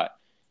outside shot.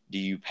 Do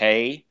you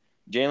pay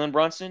Jalen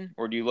Brunson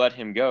or do you let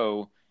him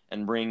go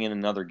and bring in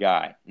another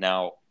guy?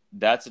 Now,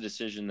 that's a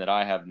decision that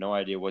I have no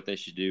idea what they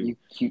should do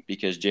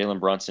because Jalen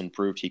Brunson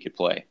proved he could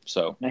play.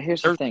 So now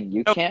here's the thing: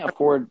 you can't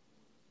afford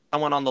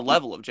someone on the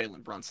level of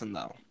Jalen Brunson,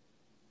 though.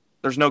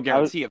 There's no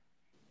guarantee of.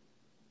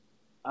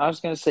 I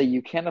was going to say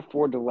you can't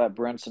afford to let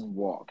Brunson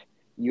walk.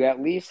 You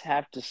at least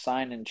have to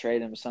sign and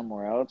trade him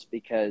somewhere else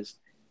because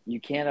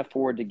you can't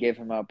afford to give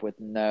him up with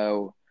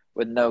no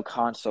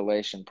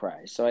consolation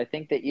prize. So I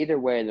think that either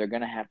way, they're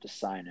going to have to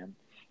sign him.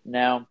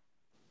 Now,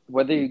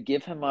 whether you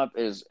give him up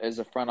is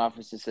a front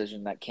office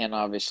decision that can't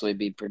obviously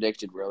be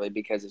predicted really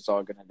because it's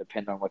all going to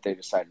depend on what they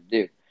decide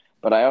to do.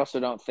 But I also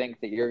don't think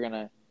that you're going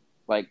to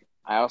I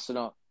also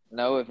don't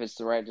know if it's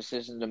the right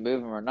decision to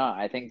move him or not.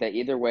 I think that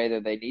either way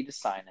that they need to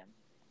sign him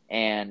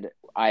and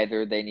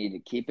either they need to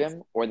keep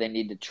him or they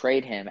need to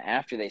trade him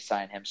after they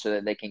sign him so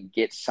that they can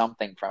get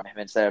something from him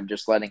instead of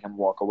just letting him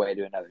walk away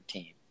to another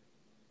team.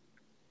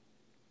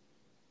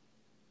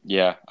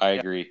 Yeah, I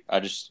agree.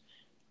 I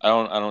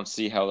don't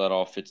see how that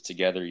all fits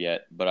together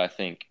yet, but I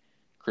think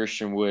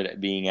Christian Wood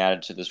being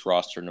added to this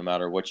roster, no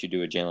matter what you do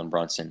with Jalen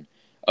Brunson,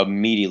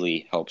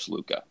 immediately helps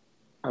Luka.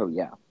 Oh,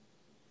 yeah.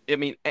 I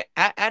mean,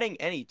 adding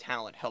any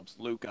talent helps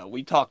Luka.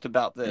 We talked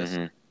about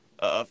this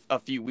a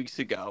few weeks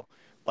ago.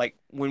 Like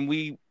when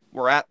we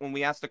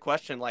asked the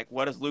question, like,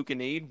 what does Luka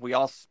need? We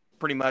all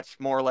pretty much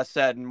more or less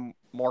said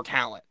more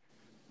talent,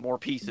 more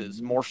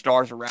pieces, more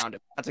stars around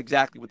him. That's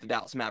exactly what the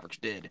Dallas Mavericks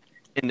did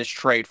in this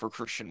trade for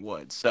Christian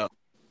Wood. So,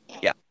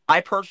 yeah,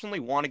 I personally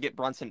want to get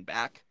Brunson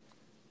back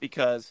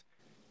because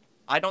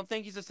I don't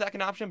think he's a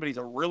second option, but he's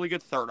a really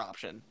good third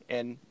option.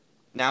 And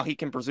now he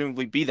can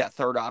presumably be that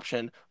third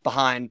option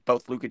behind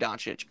both Luka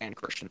Doncic and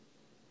Christian.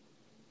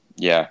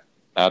 Yeah,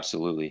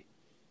 absolutely.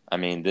 I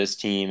mean, this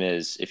team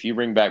is, if you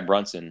bring back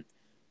Brunson,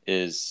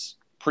 is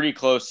pretty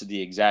close to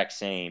the exact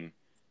same,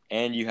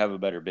 and you have a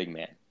better big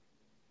man.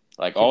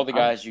 Like, all the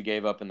guys you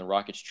gave up in the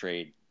Rockets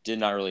trade did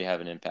not really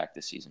have an impact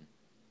this season.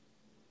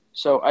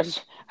 So I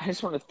just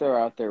want to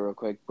throw out there real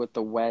quick what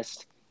the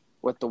West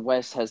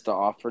has to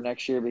offer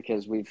next year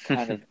because we've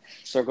kind of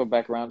circled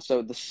back around.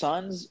 So the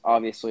Suns,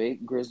 obviously,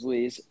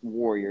 Grizzlies,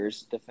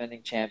 Warriors,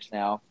 defending champs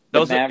now.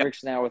 The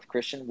Mavericks now with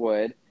Christian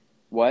Wood.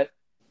 What?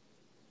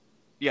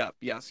 Yeah,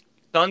 yes.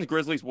 Suns,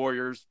 Grizzlies,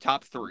 Warriors,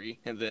 top three,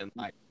 and then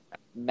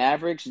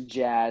Mavericks,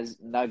 Jazz,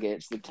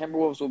 Nuggets. The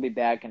Timberwolves will be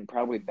back and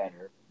probably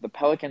better. The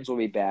Pelicans will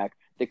be back.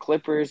 the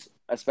Clippers,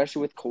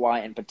 especially with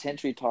Kawhi and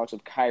potentially talks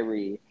with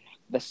Kyrie,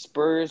 the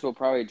Spurs will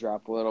probably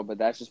drop a little, but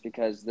that's just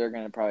because they're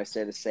going to probably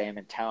stay the same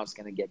and talent's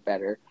going to get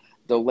better.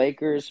 The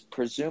Lakers,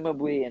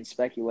 presumably and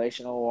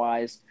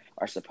speculational-wise,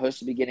 are supposed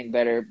to be getting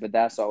better, but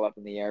that's all up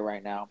in the air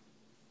right now.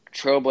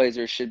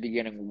 Trailblazers should be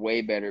getting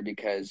way better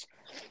because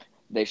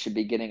they should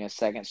be getting a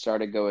second star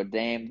to go with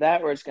Dame.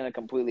 That or it's going to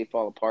completely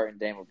fall apart and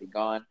Dame will be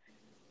gone.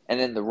 And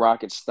then the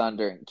Rockets,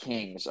 Thunder, and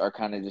Kings are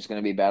kind of just going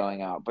to be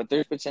battling out. But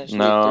there's potentially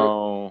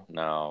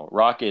no.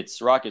 Rockets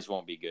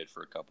won't be good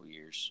for a couple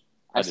years.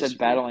 I said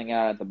battling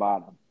out at the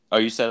bottom. Oh,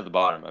 you said at the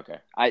bottom. Okay.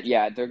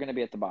 They're going to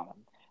be at the bottom.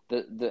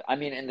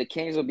 And the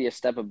Kings will be a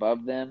step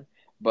above them,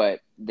 but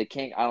I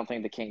don't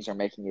think the Kings are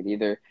making it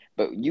either.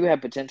 But you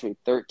have potentially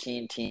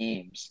 13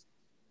 teams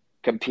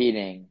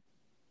competing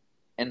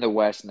in the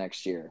West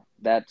next year.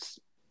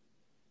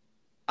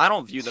 I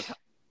don't view the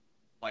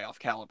playoff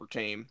caliber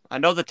team. I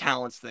know the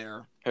talent's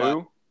there.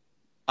 Who?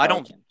 I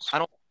don't.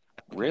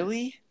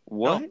 Really?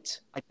 What? No,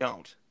 I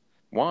don't.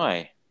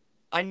 Why?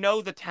 I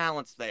know the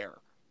talent's there,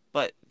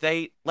 but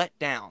they let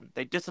down.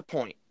 They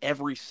disappoint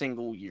every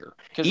single year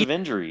because of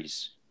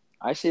injuries.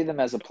 I see them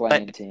as a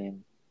playing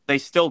team. They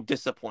still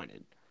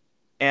disappointed,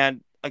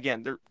 and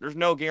again, there's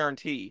no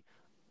guarantee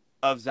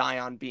of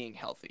Zion being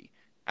healthy.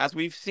 As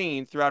we've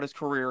seen throughout his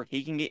career,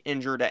 he can get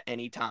injured at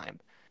any time,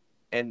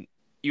 and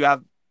you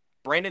have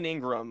Brandon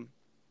Ingram,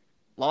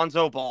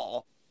 Lonzo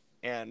Ball,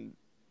 and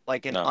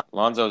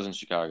Lonzo's in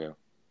Chicago.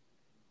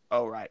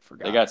 Oh right,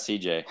 forgot. They got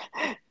CJ.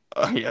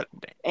 Yeah,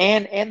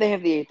 and they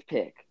have the 8th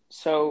pick.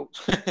 So,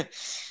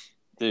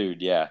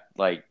 dude, yeah,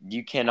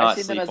 you cannot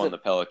sleep on the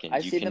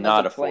Pelicans. You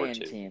cannot afford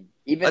to. Team.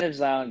 Even if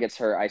Zion gets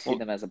hurt, I see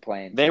them as a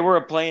playing. They were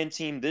a playing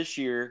team this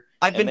year,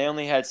 and they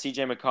only had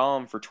CJ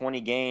McCollum for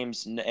 20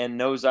 games and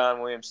no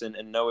Zion Williamson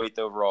and no 8th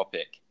overall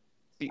pick.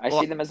 I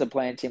see them as a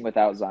playing team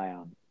without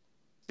Zion.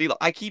 See,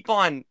 I keep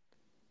on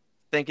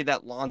thinking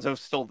that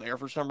Lonzo's still there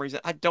for some reason.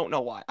 I don't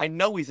know why. I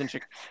know he's in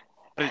Chicago.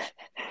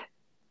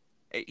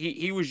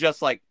 He was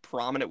just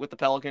prominent with the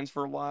Pelicans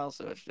for a while,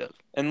 so it's just.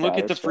 And look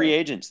at the free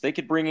agents. They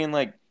could bring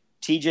in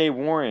T.J.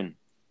 Warren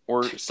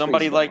or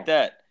somebody like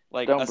that,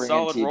 don't bring in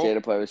TJ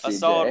to play with CJ. A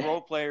solid role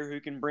player who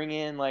can bring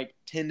in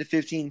 10 to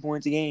 15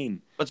 points a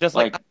game. But just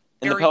and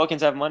the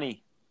Pelicans have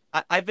money.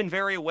 I've been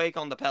very awake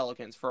on the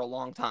Pelicans for a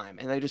long time,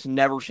 and they just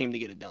never seem to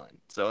get it done.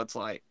 So it's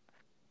the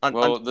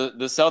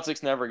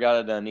Celtics never got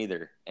it done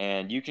either,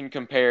 and you can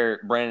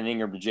compare Brandon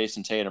Ingram to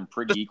Jason Tatum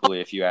pretty equally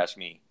if you ask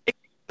me.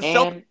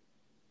 And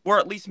we're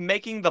at least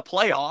making the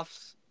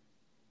playoffs.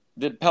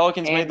 The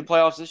Pelicans made the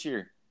playoffs this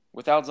year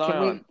without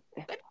Zion.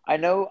 I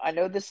know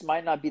this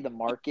might not be the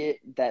market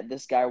that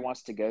this guy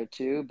wants to go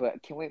to,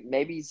 but can we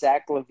maybe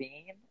Zach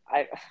LaVine?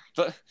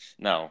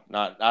 No,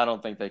 I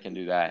don't think they can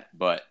do that.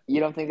 But you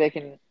don't think they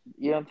can?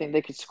 You don't think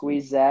they could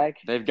squeeze Zach?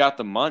 They've got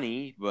the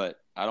money, but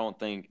I don't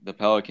think the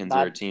Pelicans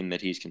are a team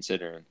that he's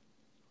considering.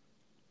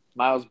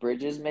 Miles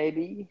Bridges,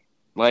 maybe.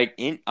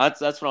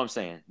 That's what I'm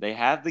saying. They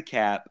have the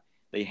cap.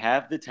 They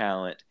have the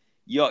talent.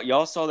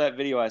 Y'all saw that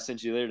video I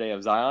sent you the other day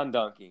of Zion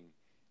dunking.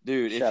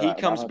 Dude, if he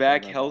comes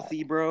back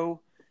healthy,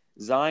 bro,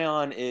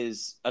 Zion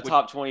is a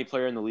top 20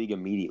 player in the league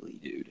immediately,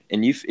 dude.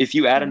 And if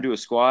you add him to a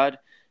squad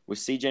with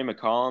CJ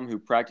McCollum, who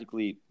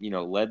practically,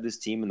 led this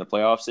team in the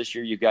playoffs this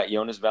year, you've got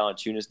Jonas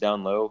Valanciunas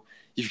down low.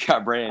 You've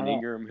got Brandon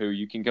Ingram, who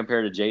you can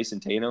compare to Jason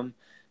Tatum.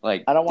 I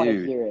don't want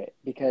to hear it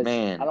because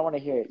I don't want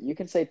to hear it. You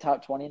can say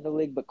top 20 in the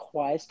league, but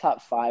Kawhi's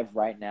top 5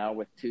 right now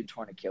with 2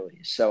 torn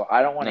Achilles. So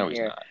I don't want to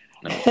hear.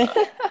 No,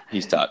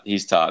 he's not.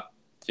 He's top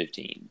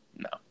 15.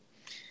 No,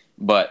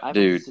 but I'm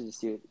dude, interested to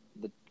see what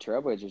the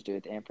Trailblazers do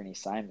with Anthony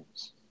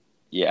Simons.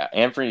 Yeah,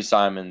 Anthony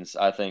Simons,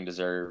 I think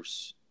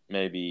deserves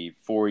maybe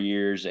 4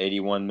 years,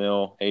 81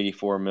 mil,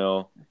 84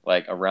 mil,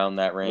 around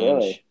that range.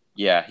 Really?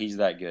 Yeah, he's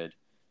that good.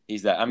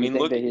 He's that. I mean,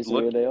 look, he's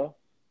the real deal.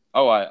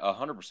 Oh, I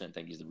 100%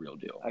 think he's the real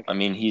deal. Okay. I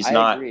mean, he's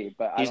not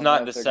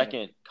the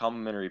second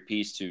complimentary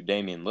piece to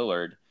Damian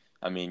Lillard.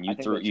 I mean, you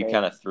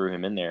kind of threw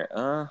him in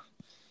there.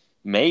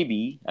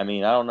 Maybe. I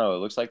mean, I don't know. It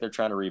looks like they're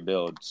trying to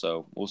rebuild,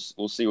 so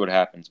we'll see what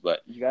happens. But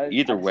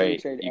either way,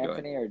 trade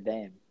Anthony or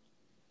Dame.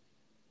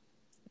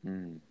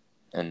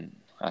 And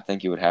I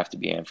think it would have to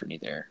be Anthony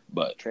there,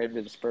 but trade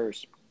to the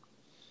Spurs.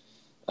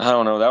 I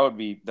don't know. That would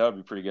be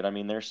pretty good. I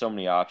mean, there's so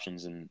many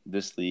options, and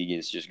this league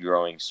is just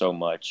growing so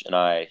much. And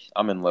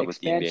I'm in love with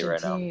the NBA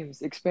right now.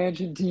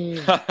 Expansion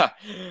teams. I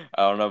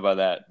don't know about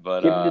that,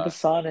 but give them to the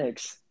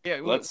Sonics. Yeah,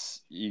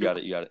 you got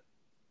it.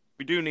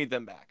 We do need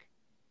them back.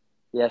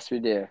 Yes, we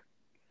do.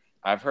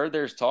 I've heard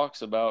there's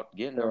talks about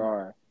getting them. There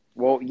are.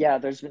 Well, yeah,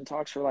 there's been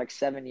talks for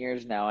 7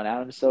 years now, and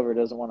Adam Silver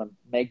doesn't want to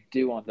make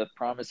do on the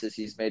promises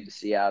he's made to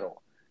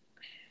Seattle.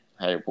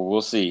 Hey, well,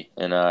 we'll see.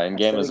 And in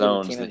Game of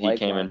Zones, he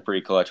came in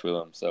pretty clutch with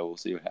them, so we'll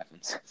see what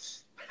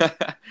happens.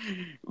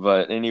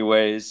 But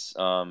anyways,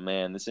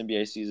 man, this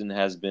NBA season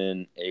has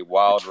been a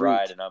wild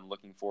ride, and I'm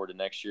looking forward to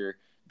next year.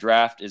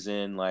 Draft is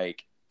in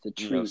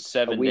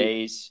 7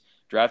 days.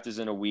 Draft is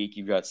in a week.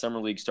 You've got Summer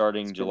League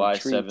starting July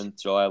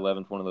 7th, July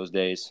 11th, one of those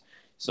days.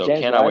 So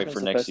cannot wait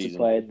for next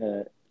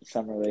season.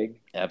 Summer League.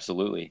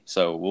 Absolutely.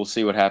 So we'll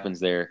see what happens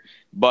there.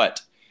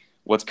 But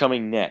what's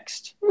coming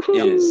next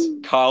is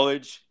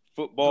college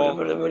football,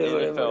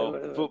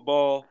 NFL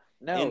football,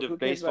 end Who of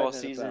cares about baseball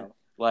season. NFL?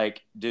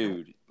 Like,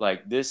 dude,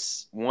 like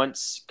this,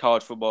 once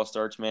college football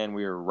starts, man,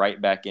 we are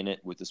right back in it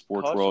with the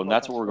sports College world, and football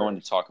that's what comes we're going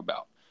to first. talk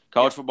about.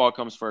 College football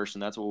comes first,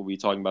 and that's what we'll be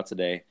talking about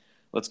today.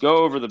 Let's go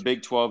over the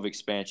Big 12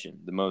 expansion,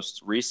 the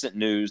most recent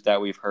news that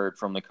we've heard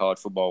from the college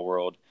football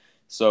world.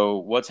 So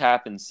what's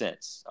happened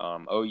since?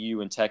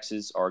 OU and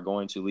Texas are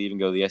going to leave and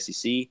go to the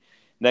SEC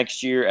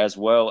next year, as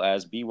well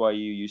as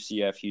BYU,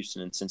 UCF,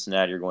 Houston, and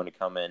Cincinnati are going to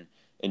come in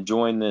and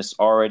join this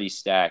already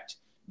stacked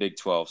Big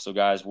 12. So,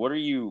 guys, what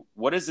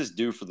does this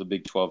do for the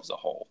Big 12 as a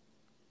whole?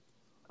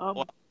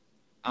 You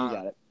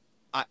got it.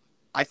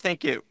 I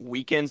think it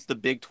weakens the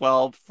Big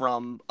 12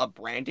 from a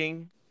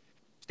branding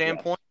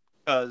standpoint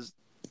because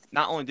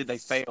not only did they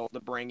fail to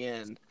bring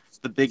in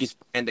the biggest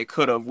brand they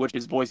could have, which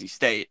is Boise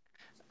State,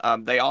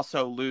 they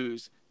also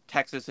lose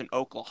Texas and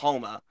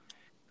Oklahoma,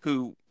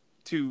 Texas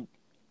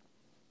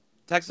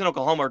and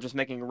Oklahoma are just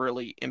making a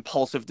really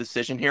impulsive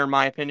decision here, in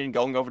my opinion,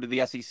 going over to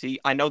the SEC.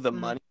 I know the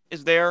money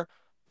is there,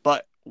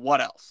 but what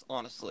else,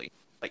 honestly?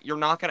 Like, you're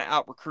not going to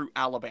out-recruit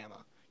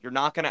Alabama. You're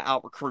not going to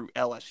out-recruit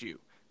LSU.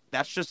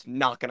 That's just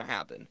not going to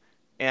happen.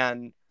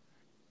 And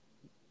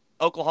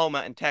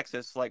Oklahoma and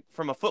Texas, like,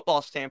 from a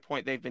football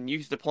standpoint, they've been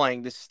used to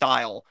playing this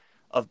style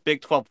of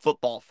Big 12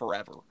 football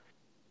forever.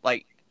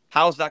 Like,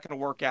 how's that going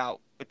to work out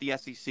with the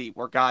SEC,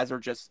 where guys are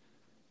just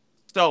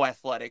so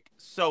athletic,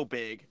 so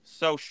big,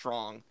 so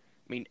strong?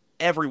 I mean,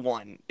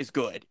 everyone is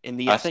good in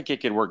the SEC. I think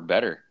it could work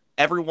better.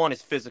 Everyone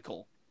is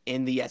physical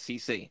in the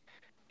SEC.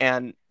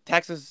 And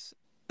Texas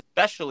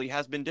especially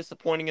has been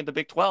disappointing in the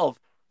Big 12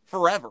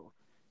 forever.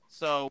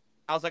 So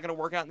how's that going to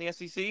work out in the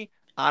SEC?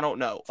 I don't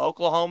know.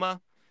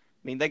 Oklahoma,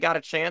 I mean, they got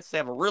a chance. They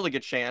have a really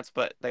good chance,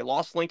 but they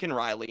lost Lincoln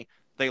Riley.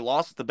 They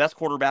lost the best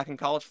quarterback in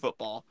college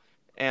football.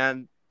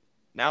 And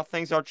now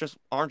things aren't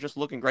just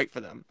looking great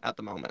for them at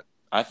the moment.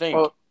 I think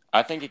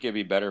it could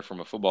be better from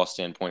a football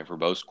standpoint for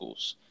both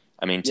schools.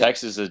 I mean,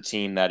 Texas is a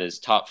team that is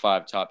top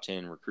 5, top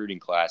 10 recruiting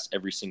class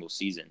every single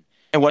season.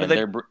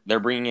 And they're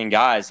bringing in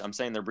guys. I'm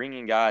saying they're bringing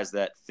in guys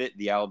that fit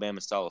the Alabama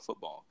style of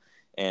football.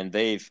 And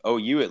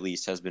OU at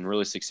least has been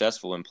really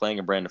successful in playing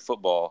a brand of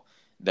football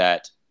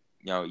that,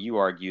 you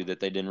argue that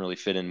they didn't really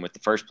fit in with the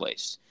first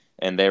place.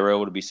 And they were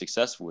able to be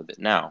successful with it.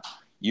 Now,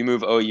 you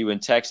move OU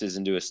and Texas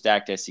into a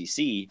stacked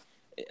SEC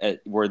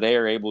where they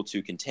are able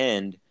to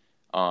contend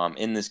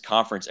in this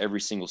conference every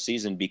single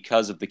season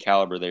because of the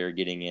caliber they are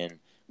getting in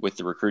with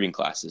the recruiting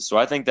classes. So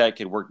I think that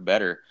could work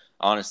better,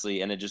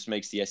 honestly, and it just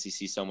makes the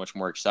SEC so much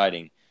more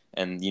exciting.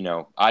 And,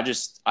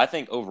 I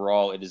think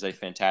overall it is a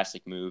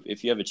fantastic move.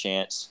 If you have a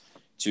chance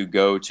to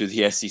go to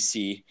the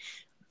SEC,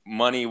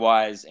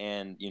 money-wise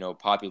and,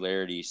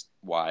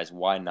 popularity-wise,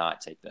 why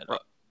not take that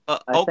up?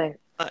 Oklahoma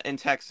and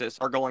Texas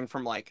are going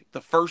from, like, the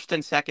first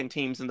and second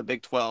teams in the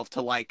Big 12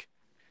 to, like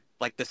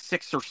the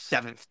 6th or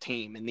 7th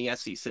team in the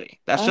SEC.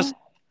 That's just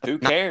who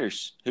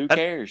cares? Who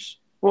cares?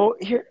 Well,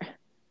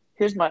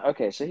 here's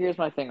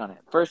my thing on it.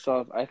 First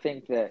off, I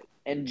think that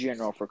in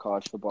general for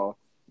college football,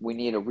 we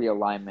need a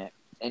realignment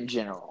in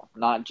general,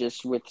 not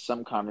just with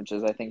some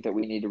conferences. I think that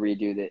we need to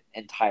redo that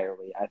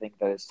entirely. I think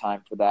that it's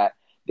time for that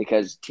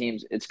because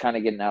teams, it's kind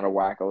of getting out of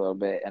whack a little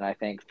bit. And I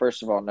think,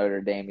 first of all,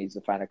 Notre Dame needs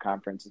to find a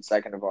conference. And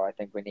second of all, I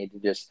think we need to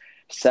just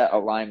set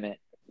alignment,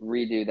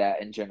 redo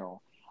that in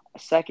general.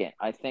 Second,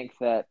 I think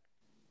that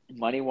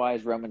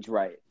money-wise, Roman's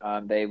right.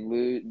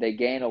 They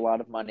gain a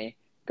lot of money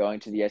going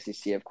to the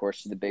SEC, of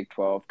course, to the Big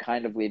 12,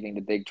 kind of leaving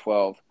the Big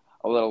 12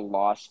 a little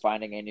lost,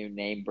 finding a new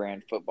name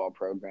brand football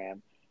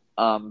program.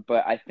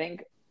 But I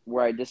think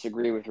where I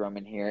disagree with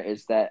Roman here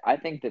is that I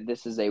think that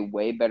this is a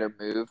way better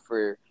move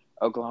for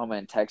Oklahoma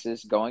and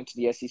Texas going to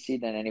the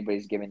SEC than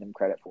anybody's giving them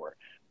credit for.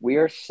 We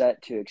are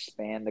set to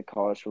expand the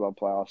college football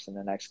playoffs in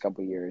the next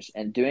couple of years,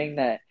 and doing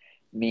that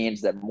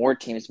means that more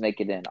teams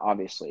make it in,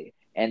 obviously.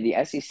 And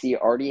the SEC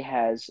already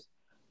has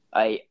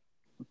a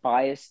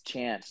biased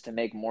chance to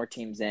make more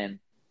teams in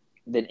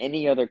than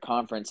any other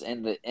conference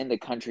in the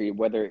country,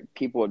 whether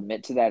people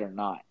admit to that or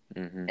not.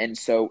 Mm-hmm. And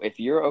so if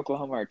you're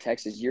Oklahoma or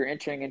Texas, you're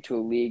entering into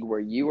a league where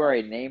you are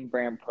a name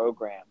brand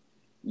program.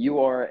 You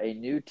are a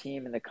new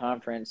team in the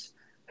conference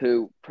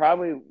who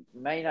probably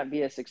may not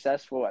be as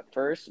successful at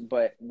first,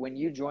 but when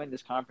you join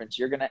this conference,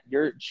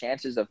 your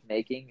chances of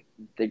making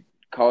the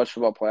college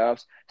football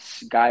playoffs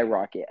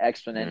skyrocket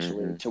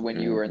exponentially to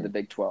when you were in the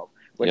Big 12,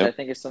 which I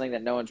think is something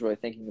that no one's really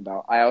thinking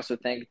about. I also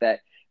think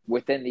that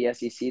within the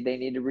SEC, they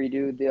need to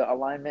redo the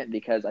alignment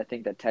because I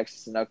think that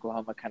Texas and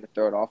Oklahoma kind of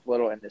throw it off a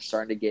little and they're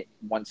starting to get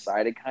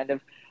one-sided kind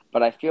of.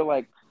 But I feel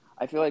like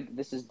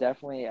this is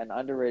definitely an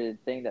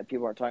underrated thing that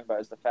people aren't talking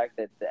about is the fact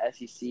that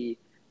the SEC,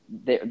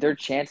 their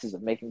chances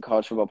of making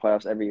college football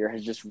playoffs every year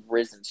has just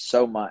risen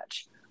so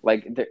much.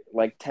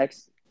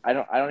 Texas, I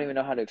don't even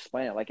know how to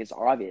explain it. Like, it's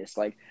obvious.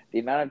 Like, the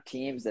amount of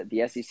teams that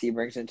the SEC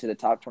brings into the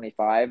top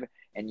 25,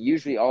 and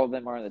usually all of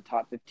them are in the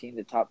top 15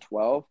 to top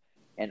 12,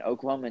 and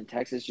Oklahoma and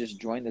Texas just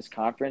joined this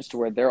conference to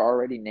where they're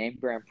already name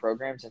brand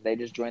programs and they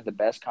just joined the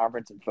best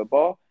conference in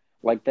football,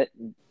 like that,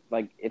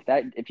 like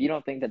if you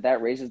don't think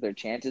that raises their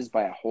chances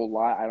by a whole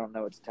lot, I don't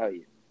know what to tell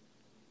you.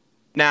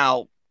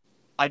 Now,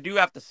 I do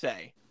have to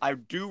say, I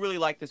do really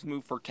like this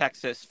move for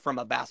Texas from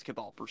a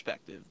basketball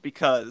perspective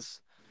because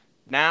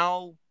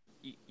now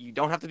you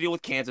don't have to deal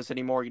with Kansas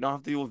anymore. You don't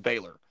have to deal with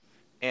Baylor.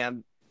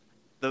 And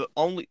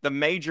the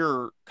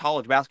major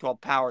college basketball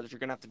power that you're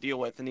going to have to deal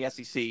with in the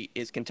SEC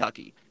is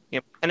Kentucky.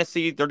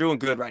 Tennessee, they're doing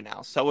good right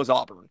now. So is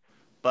Auburn.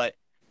 But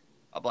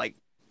like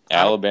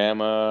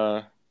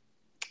Alabama.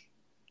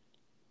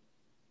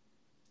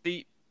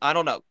 I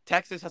don't know.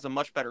 Texas has a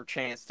much better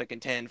chance to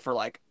contend for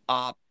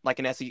a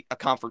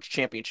conference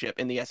championship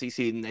in the SEC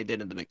than they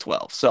did in the Big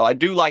 12. So I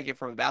do like it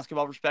from a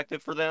basketball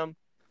perspective for them,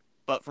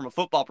 but from a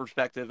football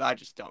perspective, I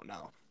just don't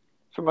know.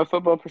 From a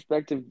football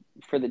perspective,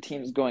 for the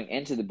teams going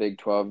into the Big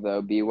 12,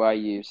 though,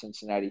 BYU,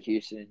 Cincinnati,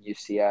 Houston, and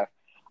UCF,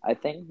 I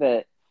think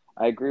that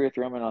I agree with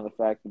Roman on the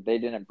fact that they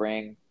didn't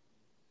bring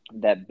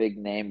that big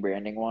name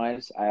branding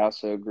wise. I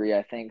also agree.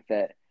 I think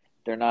that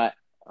they're not.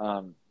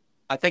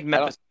 I think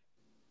Memphis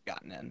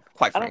gotten in,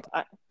 quite frankly.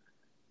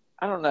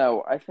 I don't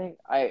know. I think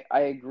I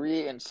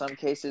agree in some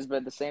cases, but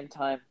at the same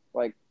time,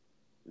 like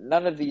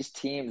none of these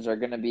teams are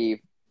going to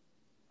be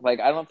like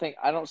I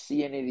don't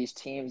see any of these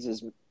teams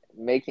as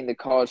making the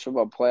college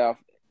football playoff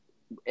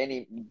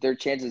their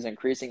chances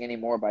increasing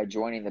anymore by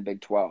joining the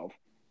Big 12.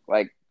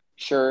 Like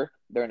sure,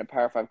 they're in a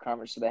Power 5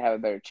 conference so they have a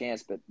better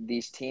chance, but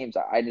these teams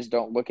I just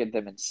don't look at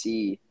them and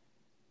see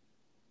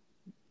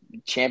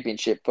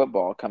championship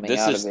football coming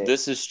out of it.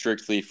 This is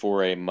strictly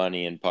for a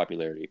money and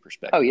popularity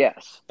perspective. Oh,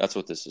 yes. That's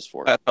what this is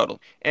for. Totally.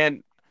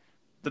 And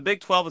the Big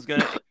 12 is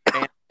going to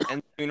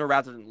expand sooner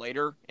rather than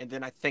later, and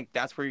then I think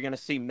that's where you're going to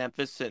see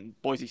Memphis and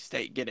Boise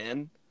State get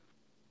in.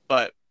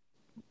 But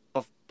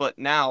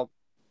now,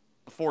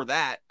 before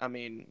that, I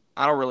mean,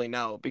 I don't really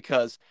know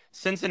because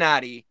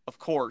Cincinnati, of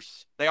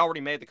course, they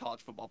already made the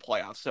college football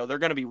playoffs, so they're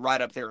going to be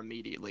right up there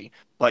immediately.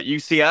 But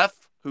UCF,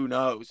 who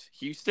knows?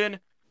 Houston,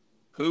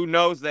 who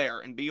knows there?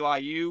 And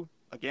BYU,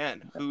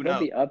 again, who knows?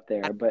 They'll be up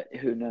there, but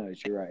who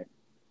knows? You're right.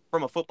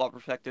 From a football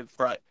perspective,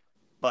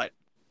 but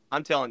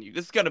I'm telling you,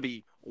 this is going to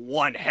be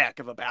one heck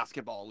of a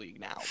basketball league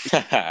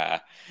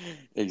now.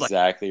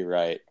 Exactly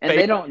right. And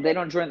they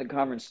don't join the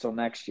conference till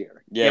next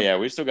year. Yeah,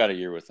 we still got a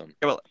year with them.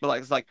 Yeah, but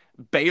it's like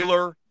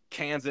Baylor,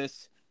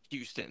 Kansas,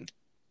 Houston.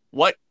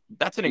 What?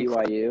 That's an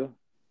BYU.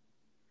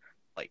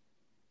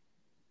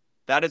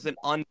 That is an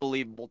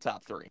unbelievable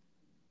top three.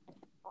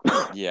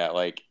 Yeah,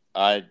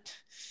 I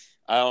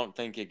don't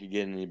think it could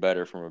get any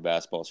better from a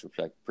basketball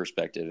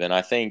perspective. And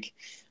I think,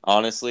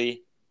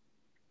 honestly,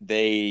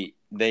 they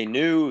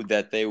knew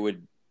that they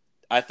would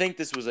 – I think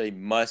this was a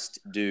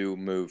must-do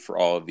move for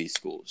all of these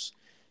schools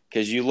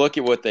because you look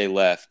at what they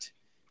left.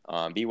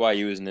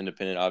 BYU is an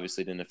independent,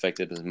 obviously didn't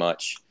affect it as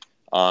much.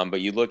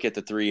 But you look at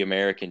the three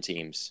American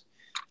teams.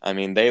 I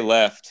mean, they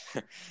left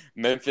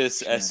Memphis,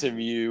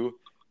 SMU,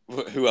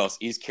 who else?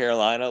 East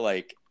Carolina,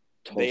 Tulsa.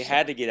 They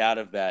had to get out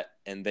of that,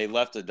 and they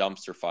left a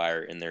dumpster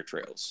fire in their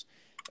trails.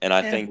 And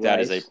I think that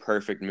is a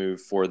perfect move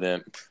for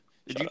them.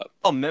 Did you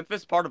call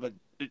Memphis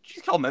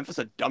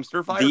a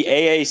dumpster fire? The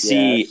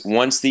AAC,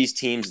 once these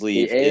teams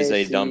leave, is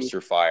a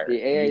dumpster fire.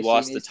 You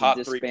lost the top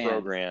three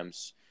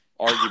programs,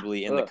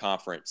 arguably, in the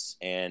conference,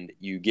 and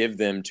you give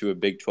them to a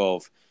Big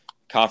 12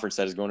 conference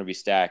that is going to be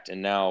stacked.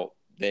 And now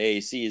the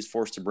AAC is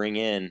forced to bring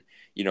in,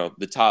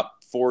 the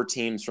top 4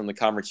 teams from the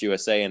Conference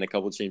USA and a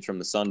couple of teams from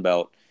the Sun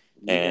Belt.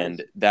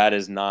 And that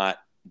is not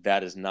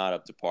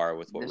up to par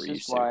with what we're used to.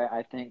 This is why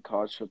I think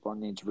college football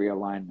needs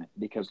realignment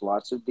because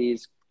lots of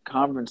these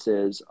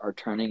conferences are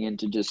turning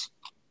into just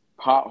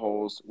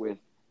potholes with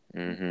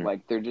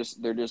they're just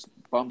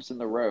bumps in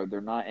the road.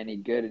 They're not any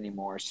good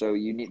anymore. So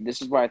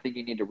this is why I think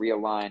you need to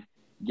realign,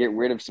 get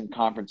rid of some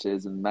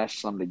conferences and mesh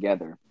some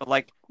together.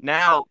 But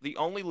now the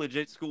only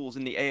legit schools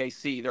in the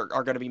AAC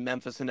are going to be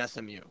Memphis and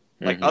SMU.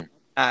 Up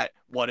at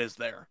what is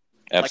there?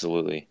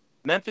 Absolutely.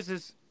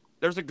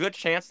 There's a good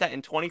chance that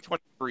in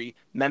 2023,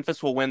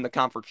 Memphis will win the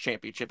conference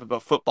championship of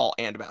both football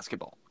and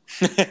basketball.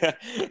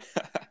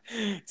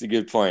 It's a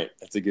good point.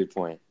 That's a good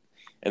point.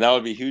 And that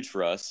would be huge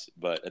for us.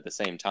 But at the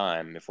same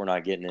time, if we're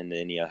not getting into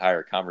any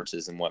higher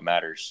conferences, then what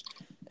matters?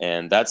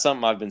 And that's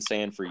something I've been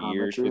saying for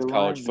years with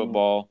college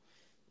football.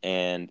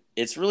 And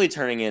it's really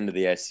turning into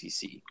the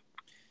SEC.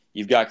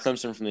 You've got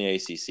Clemson from the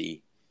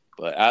ACC.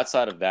 But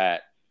outside of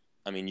that,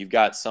 I mean, you've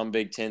got some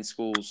Big Ten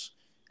schools.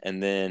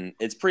 And then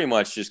it's pretty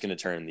much just going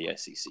to turn in the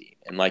SEC.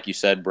 And like you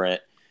said, Brent,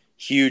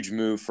 huge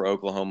move for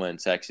Oklahoma and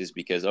Texas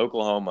because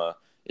Oklahoma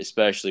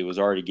especially was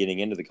already getting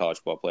into the college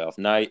football playoff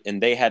night, and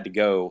they had to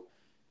go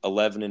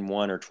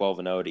 11-1 or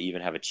 12-0 to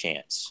even have a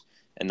chance.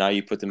 And now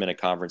you put them in a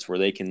conference where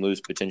they can lose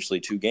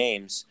potentially 2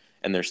 games,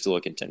 and they're still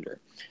a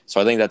contender.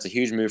 So I think that's a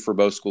huge move for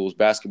both schools.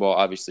 Basketball,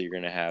 obviously, you're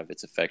going to have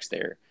its effects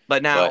there.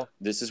 But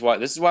this is why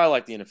I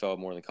like the NFL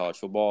more than college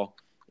football.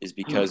 Is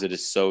because it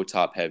is so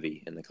top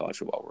heavy in the college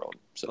football world.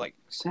 So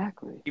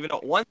exactly. Even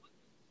one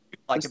thing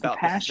I like about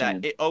this is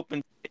that it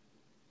opens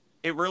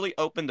it really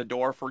opened the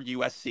door for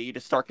USC to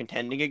start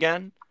contending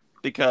again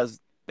because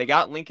they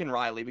got Lincoln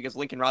Riley because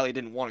Lincoln Riley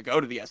didn't want to go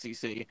to the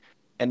SEC.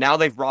 And now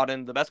they've brought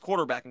in the best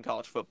quarterback in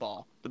college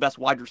football, the best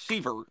wide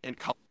receiver in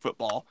college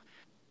football,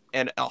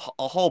 and a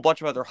whole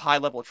bunch of other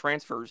high-level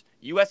transfers.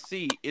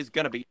 USC is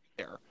going to be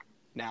there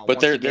now.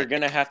 But they're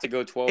going to have to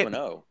go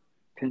 12-0.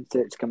 Penn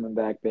State's coming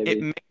back, baby.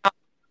 It may not,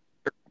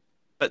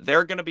 but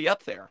they're going to be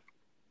up there.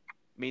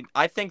 I mean,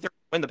 I think they're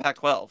going to win the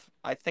Pac-12.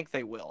 I think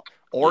they will.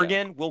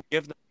 Oregon will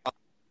give them,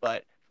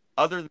 but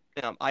other than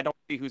them, I don't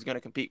see who's going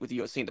to compete with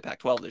USC in the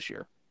Pac-12 this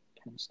year.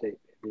 Penn State,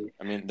 baby.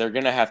 I mean, they're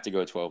going to have to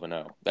go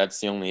 12-0. That's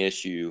the only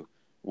issue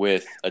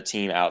with a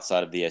team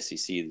outside of the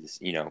SEC,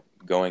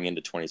 going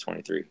into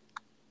 2023.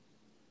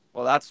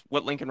 Well, that's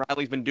what Lincoln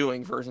Riley's been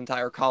doing for his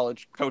entire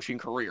college coaching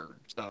career.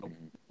 So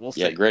we'll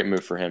see. Yeah, great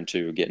move for him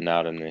too, getting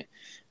out in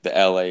the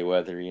LA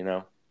weather.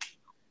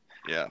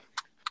 Yeah.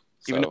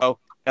 So. Even though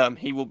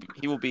he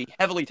will be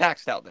heavily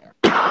taxed out there.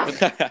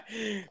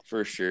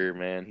 For sure,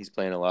 man. He's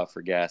paying a lot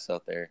for gas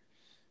out there.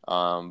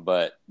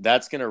 But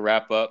that's gonna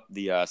wrap up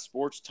the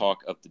sports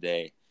talk of the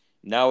day.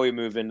 Now we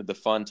move into the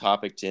fun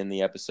topic to end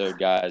the episode,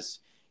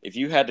 guys. If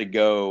you had to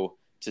go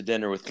to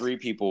dinner with 3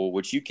 people,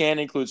 which you can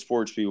include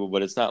sports people,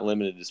 but it's not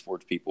limited to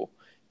sports people.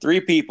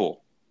 3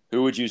 people,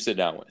 who would you sit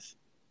down with?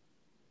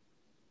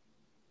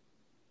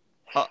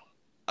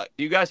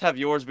 Do you guys have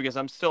yours? Because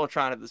I'm still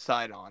trying to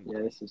decide on. Yeah,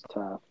 this is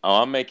tough.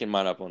 Oh, I'm making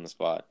mine up on the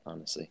spot,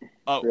 honestly.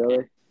 Oh,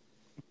 really?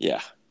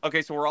 Yeah.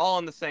 Okay, so we're all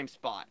on the same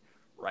spot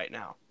right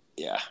now.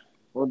 Yeah.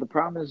 Well, the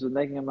problem is with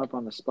making them up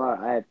on the spot.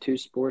 I have 2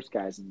 sports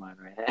guys in mind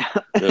right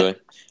now. Really?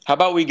 How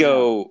about we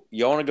go?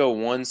 You want to go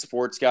 1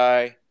 sports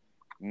guy,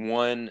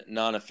 1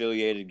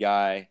 non-affiliated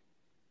guy,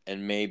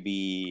 and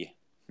maybe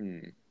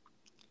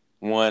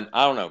 1.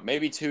 I don't know.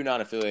 Maybe 2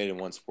 non-affiliated and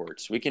 1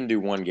 sports. We can do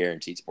 1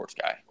 guaranteed sports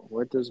guy.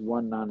 What does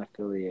 1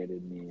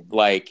 non-affiliated mean?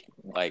 Like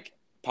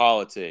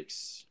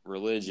politics,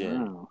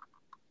 religion,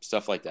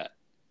 stuff like that.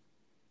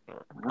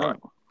 Oh.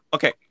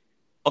 Okay.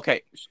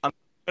 I'm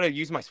gonna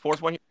use my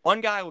sports one.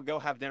 One guy I would go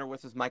have dinner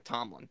with is Mike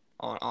Tomlin.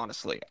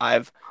 Honestly,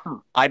 I've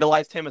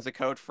idolized him as a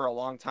coach for a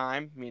long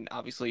time. I mean,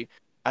 obviously,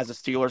 as a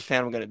Steelers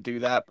fan, I'm gonna do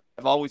that.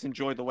 I've always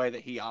enjoyed the way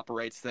that he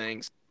operates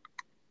things,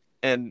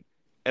 and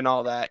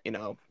all that.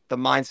 The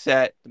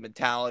mindset, the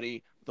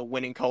mentality, the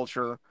winning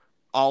culture,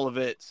 all of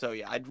it. So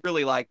yeah, I'd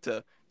really like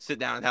to sit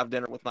down and have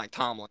dinner with Mike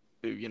Tomlin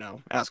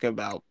to ask him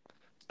about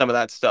some of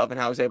that stuff and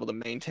how he's able to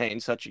maintain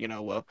such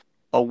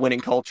a winning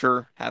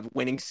culture, have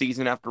winning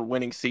season after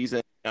winning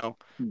season.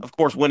 Of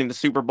course, winning the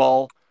Super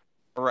Bowl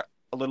a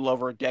little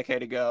over a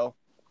decade ago,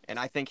 and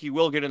I think he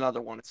will get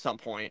another one at some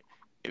point.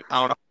 I don't know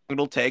how long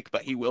it'll take,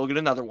 but he will get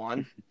another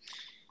one.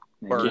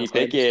 Kenny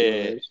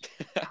Pickett.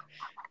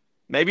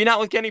 Maybe not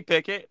with Kenny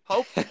Pickett.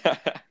 Hope.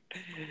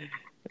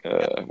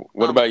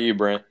 What about you,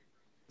 Brent?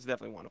 It's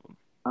definitely one of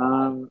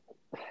them.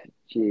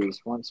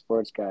 Geez, 1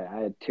 sports guy. I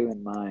had 2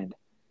 in mind.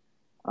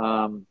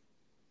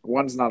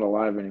 1's not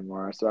alive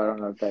anymore, so I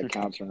don't know if that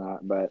counts or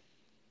not. But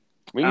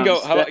we can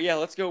go. How about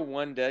let's go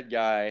 1 dead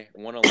guy,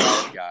 1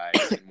 alive guy,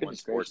 and 1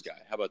 sports guy.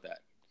 How about that?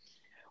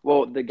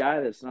 Well, the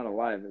guy that's not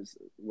alive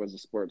was a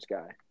sports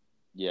guy.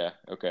 Yeah.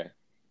 Okay.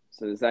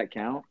 So does that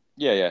count?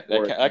 Yeah.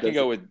 I can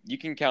go with. You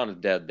can count as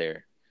dead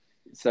there.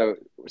 So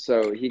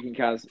he can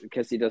count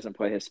because he doesn't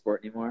play his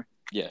sport anymore.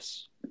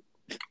 Yes.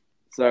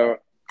 So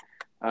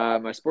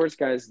my sports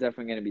guy is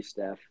definitely going to be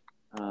Steph.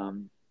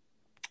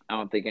 I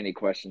don't think any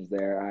questions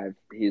there.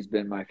 He's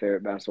been my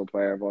favorite basketball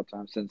player of all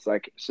time since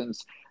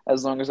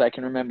as long as I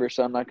can remember.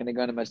 So I'm not going to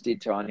go into much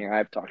detail on here.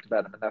 I've talked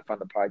about him enough on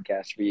the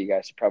podcast for you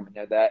guys to probably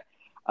know that.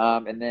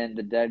 And then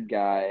the dead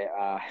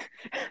guy,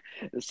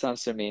 this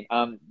sounds so mean.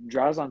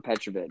 Drazen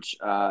Petrovic,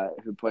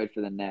 who played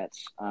for the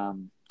Nets.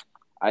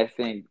 I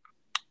think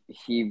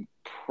he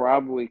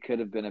probably could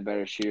have been a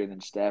better shooter than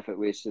Steph, at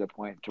least to the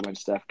point to when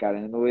Steph got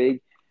into the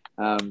league.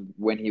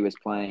 When he was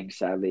playing,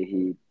 sadly,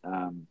 he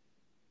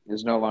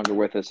is no longer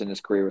with us and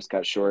his career was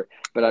cut short.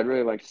 But I'd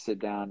really like to sit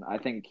down. I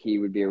think he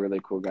would be a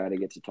really cool guy to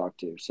get to talk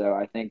to. So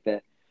I think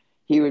that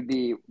he would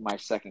be my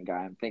second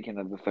guy. I'm thinking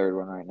of the third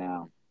one right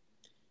now.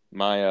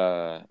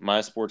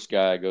 My sports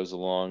guy goes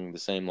along the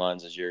same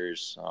lines as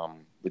yours,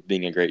 with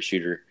being a great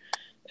shooter.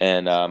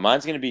 And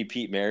mine's going to be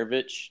Pete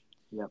Maravich.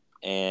 Yep.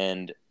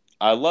 And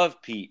I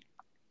love Pete.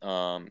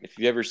 If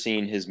you've ever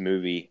seen his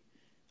movie,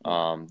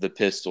 The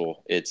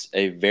Pistol, it's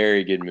a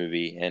very good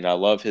movie. And I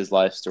love his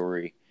life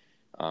story.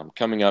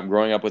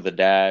 Growing up with a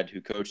dad who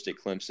coached at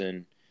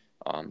Clemson,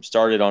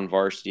 started on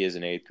varsity as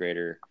an 8th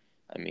grader.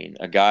 I mean,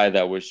 a guy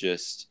that was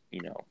just,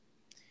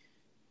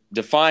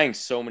 defying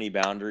so many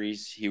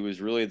boundaries. He was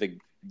really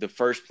the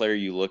first player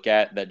you look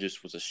at that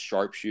just was a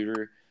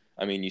sharpshooter.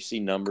 I mean, you see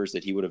numbers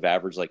that he would have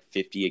averaged like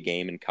 50 a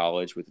game in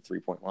college with a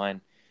 3-point line.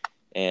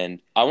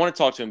 And I want to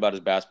talk to him about his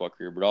basketball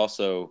career, but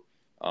also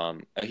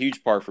a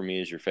huge part for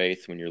me is your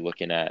faith when you're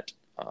looking at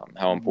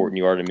how important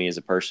you are to me as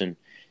a person.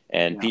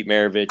 And Pete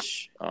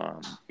Maravich,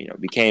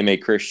 became a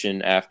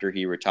Christian after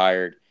he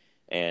retired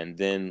and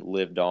then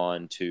lived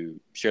on to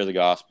share the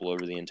gospel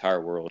over the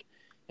entire world.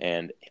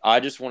 And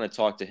I just want to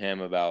talk to him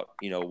about,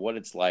 what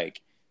it's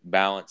like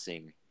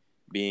balancing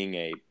being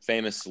a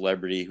famous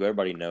celebrity who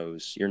everybody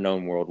knows, you're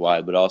known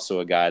worldwide, but also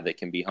a guy that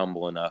can be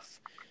humble enough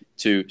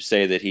to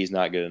say that he's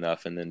not good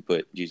enough and then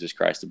put Jesus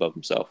Christ above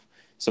himself.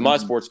 So my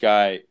sports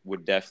guy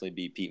would definitely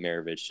be Pete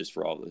Maravich just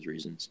for all those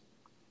reasons.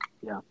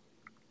 Yeah.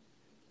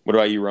 What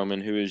about you,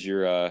 Roman? Who is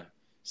your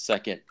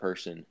second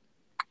person?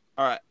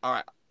 All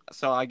right.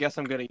 So I guess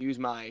I'm going to use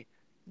my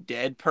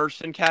dead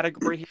person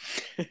category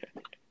here.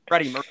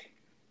 Freddie Mercury.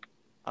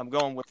 I'm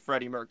going with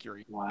Freddie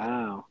Mercury.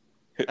 Wow.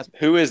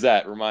 Who is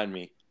that? Remind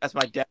me. That's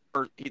my dead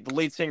person. The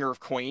lead singer of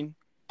Queen.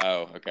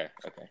 Oh, okay.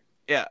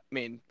 Yeah, I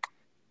mean,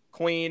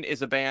 Queen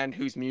is a band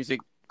whose music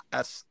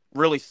has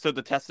really stood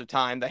the test of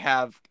time. They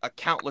have a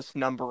countless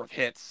number of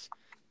hits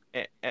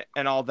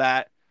and all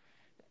that.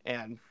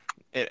 And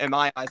in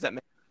my eyes, they're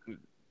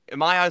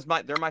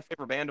my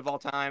favorite band of all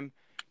time.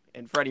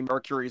 And Freddie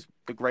Mercury is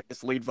the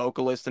greatest lead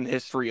vocalist in the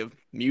history of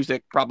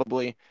music,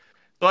 probably.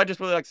 So I just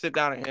really like to sit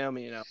down with him,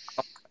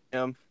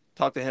 and,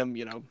 talk to him,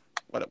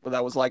 what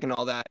that was like and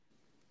all that.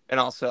 And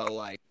also,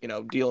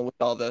 dealing with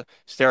all the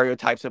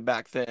stereotypes of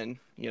back then,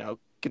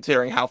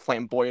 considering how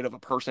flamboyant of a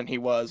person he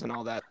was and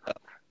all that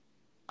stuff.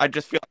 I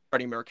just feel like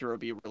Freddie Mercury would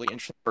be a really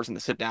interesting person to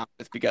sit down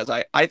with because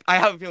I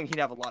have a feeling he'd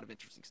have a lot of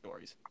interesting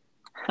stories.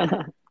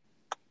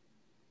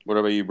 What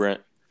about you,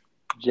 Brent?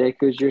 Jake,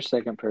 who's your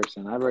second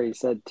person? I've already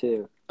said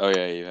two. Oh,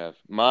 yeah, you have.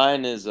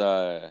 Mine is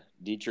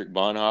Dietrich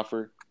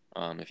Bonhoeffer.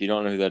 If you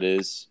don't know who that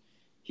is,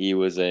 he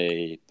was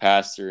a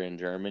pastor in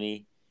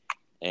Germany,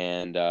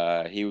 and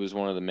he was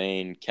one of the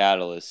main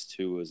catalysts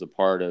who was a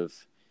part of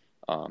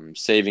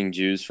saving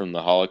Jews from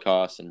the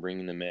Holocaust and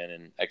bringing them in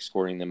and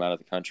escorting them out of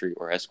the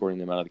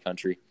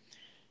country.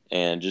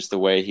 And just the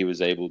way he was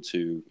able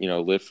to,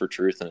 live for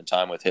truth in a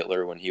time with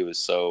Hitler when he was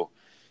so,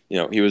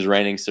 he was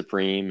reigning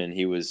supreme, and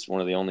he was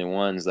one of the only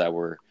ones that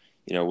were,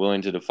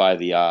 willing to defy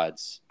the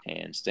odds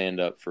and stand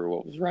up for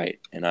what was right.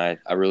 And I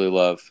really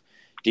love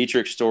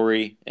Dietrich's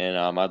story, and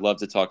I'd love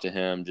to talk to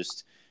him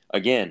just,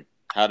 again,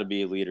 how to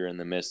be a leader in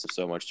the midst of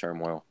so much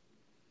turmoil.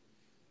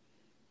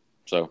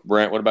 So,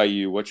 Brent, what about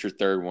you? What's your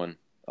third one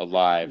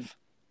alive?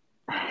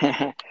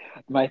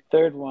 My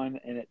third one,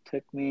 and it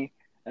took me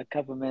a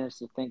couple minutes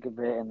to think of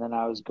it, and then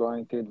I was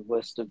going through the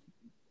list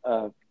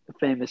of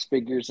famous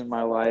figures in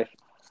my life,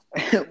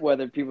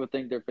 whether people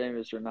think they're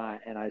famous or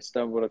not, and I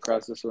stumbled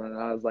across this one, and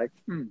I was like,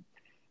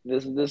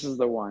 this is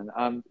the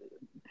one.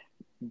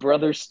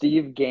 Brother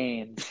Steve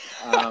Gaines.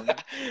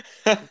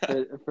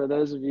 For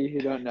those of you who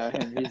don't know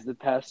him, he's the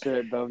pastor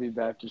at Bellevue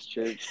Baptist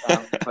Church.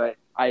 But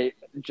I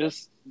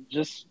just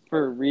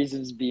for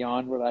reasons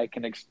beyond what I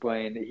can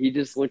explain, he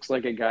just looks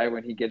like a guy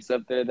when he gets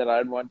up there that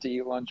I'd want to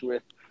eat lunch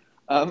with.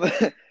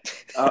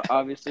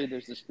 Obviously,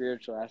 there's the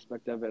spiritual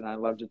aspect of it, and I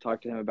love to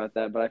talk to him about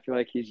that. But I feel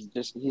like he's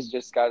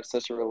just got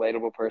such a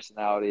relatable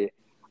personality,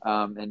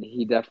 and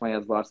he definitely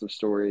has lots of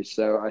stories.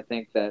 So I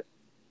think that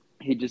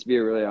he'd just be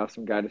a really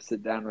awesome guy to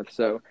sit down with.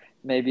 So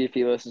maybe if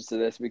he listens to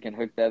this, we can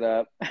hook that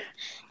up.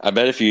 I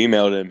bet if you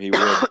emailed him, he would.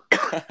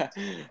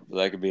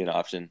 That could be an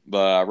option.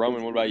 But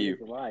Roman, what about you?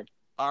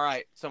 All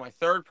right. So my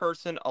third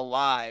person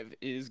alive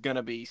is going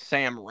to be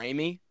Sam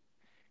Raimi.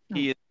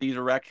 He is the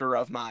director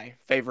of my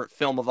favorite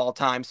film of all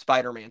time,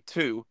 Spider-Man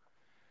 2.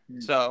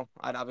 So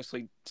I'd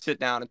obviously sit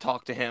down and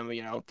talk to him,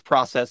 the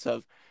process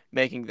of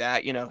making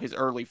that, his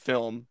early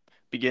film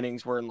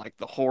beginnings were in like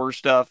the horror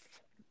stuff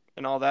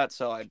and all that.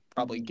 So I'd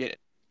probably get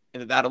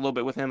into that a little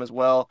bit with him as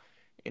well.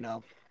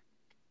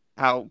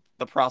 How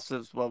the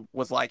process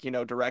was like,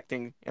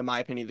 directing, in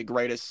my opinion, the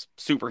greatest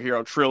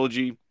superhero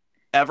trilogy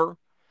ever.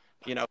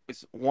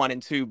 It's 1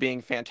 and 2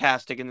 being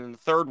fantastic, and then the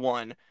third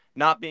one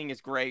not being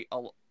as great.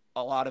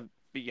 A lot of,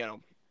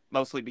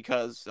 mostly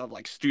because of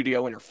like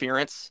studio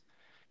interference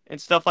and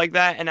stuff like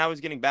that. And I was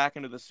getting back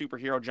into the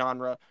superhero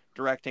genre,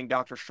 directing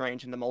Doctor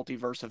Strange in the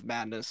Multiverse of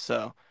Madness.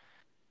 So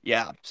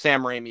yeah,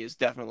 Sam Raimi is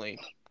definitely,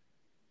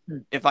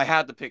 if I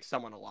had to pick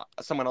someone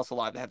else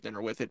alive to have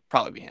dinner with, it'd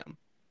probably be him.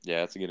 Yeah,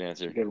 that's a good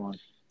answer. Good one.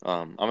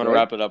 I'm going to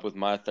wrap it up with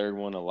my third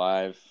one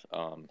alive.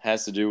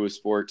 Has to do with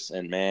sports.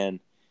 And man,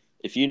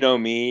 if you know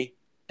me,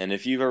 and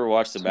if you've ever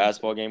watched a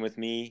basketball game with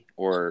me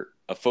or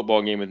a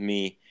football game with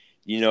me,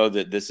 you know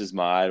that this is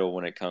my idol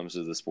when it comes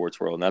to the sports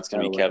world, and that's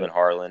going to be Kevin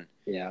Harlan.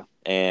 Yeah.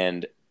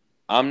 And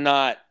I'm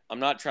not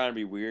trying to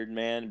be weird,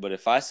 man, but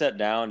if I sat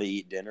down to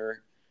eat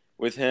dinner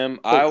with him,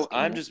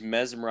 I'm just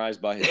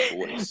mesmerized by his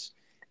voice.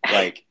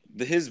 Like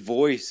his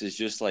voice is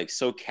just like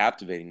so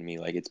captivating to me.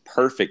 Like it's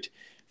perfect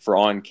for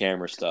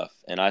on-camera stuff.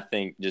 And I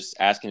think just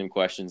asking him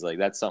questions, like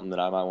that's something that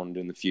I might want to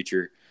do in the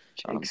future.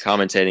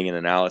 Commentating and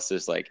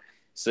analysis, like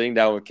sitting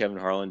down with Kevin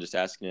Harlan, just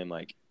asking him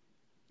like,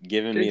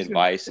 giving me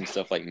advice and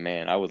stuff, like,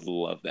 man, I would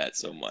love that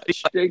so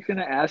much. Jake's going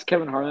to ask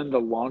Kevin Harlan the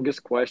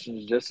longest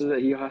questions just so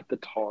that he'll have to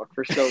talk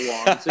for so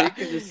long. So you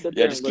can just sit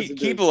there and listen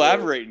keep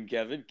elaborating,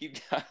 Kevin.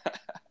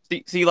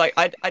 See, like,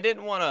 I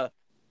didn't want to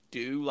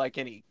do, like,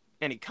 any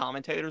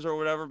commentators or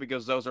whatever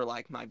because those are,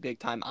 like, my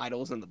big-time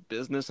idols in the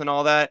business and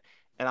all that.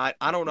 And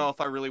I don't know if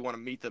I really want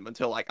to meet them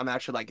until, like, I'm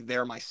actually, like,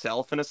 there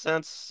myself in a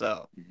sense,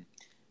 so.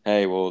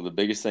 Hey, well, the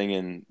biggest thing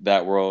in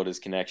that world is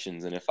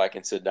connections, and if I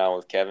can sit down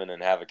with Kevin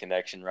and have a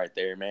connection right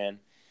there, man,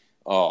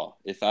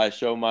 if I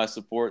show my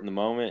support in the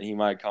moment, he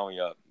might call me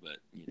up. But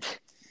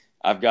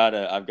I've got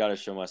to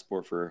show my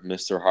support for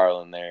Mr.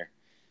 Harlan there.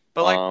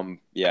 But like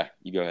Yeah,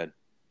 you go ahead.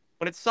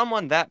 when it's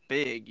someone that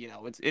big,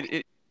 it's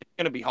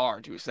gonna be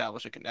hard to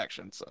establish a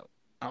connection. So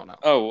I don't know.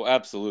 Oh, well,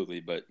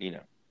 absolutely, but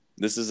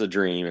this is a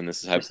dream and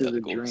this is This is a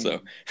hypothetical. dream.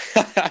 So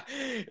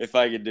if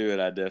I could do it,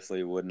 I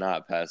definitely would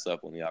not pass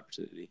up on the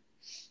opportunity.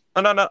 Oh,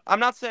 no, I'm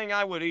not saying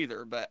I would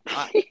either, but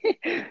I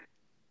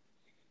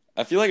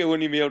feel like I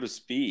wouldn't even be able to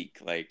speak.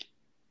 like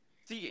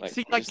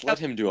let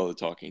him do all the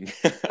talking.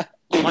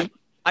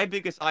 my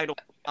biggest idol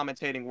in the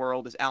commentating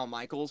world is Al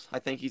Michaels. I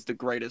think he's the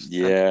greatest.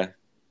 Yeah,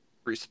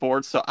 For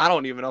sports, so I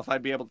don't even know if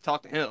I'd be able to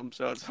talk to him.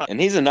 So it's and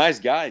he's a nice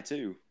guy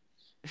too.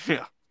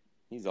 yeah.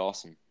 He's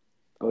awesome.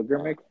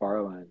 Booger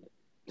McFarland.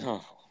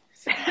 Oh,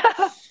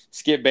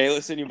 Skip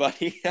Bayless,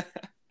 anybody?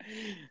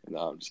 No,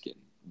 I'm just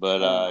kidding.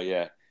 But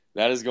yeah,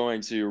 that is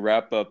going to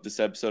wrap up this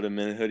episode of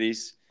Men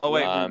Hoodies. Oh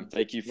wait,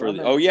 thank you for Roman,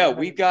 the. Oh yeah, Roman,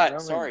 we've got.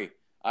 Roman. Sorry,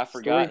 I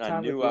forgot. Story I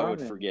time knew with I would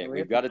Roman. forget. We We've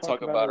have got to to talk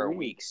talk about about our our week.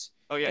 weeks.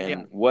 oh yeah, And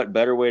yeah. what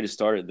better way to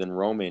start it than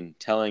Roman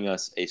telling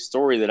us a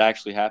story that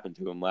actually happened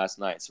to him last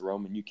night? So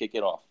Roman, you kick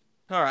it off.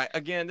 All right.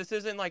 Again, this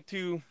isn't like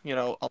too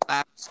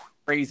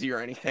crazy or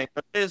anything,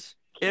 but it is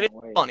Can't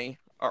wait. funny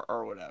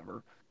or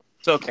whatever.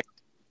 So okay,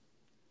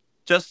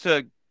 just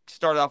to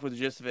start off with the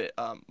gist of it,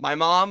 my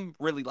mom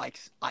really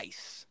likes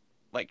ice.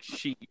 Like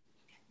she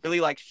really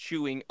likes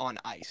chewing on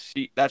ice.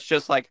 That's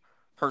just like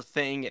her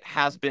thing. It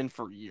has been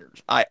for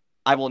years. I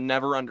will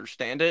never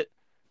understand it,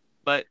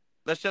 but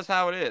that's just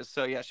how it is.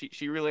 So yeah,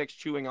 she really likes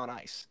chewing on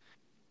ice.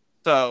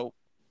 So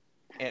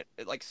and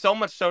like so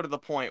much so to the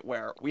point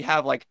where we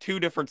have like two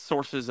different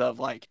sources of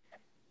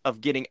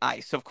getting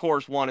ice. Of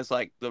course, one is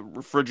like the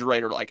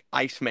refrigerator, like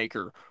ice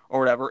maker or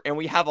whatever, and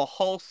we have a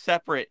whole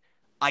separate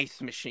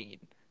ice machine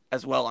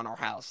as well in our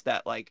house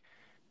that like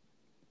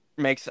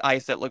makes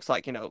ice that looks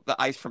like the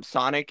ice from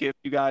Sonic, if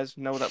you guys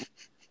know that.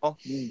 Or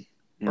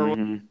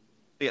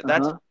yeah,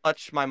 that's how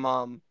much my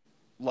mom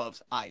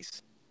loves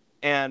ice,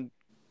 and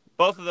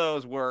both of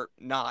those were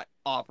not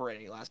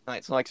operating last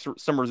night. So like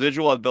some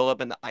residual had built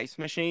up in the ice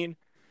machine,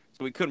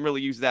 so we couldn't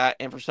really use that,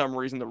 and for some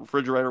reason the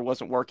refrigerator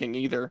wasn't working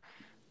either.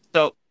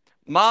 So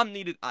mom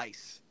needed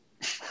ice,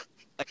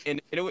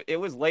 and it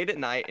was late at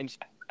night, and she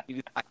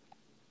needed ice.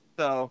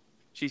 So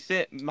she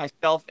sent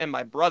myself and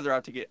my brother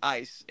out to get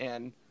ice,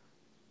 and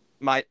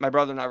my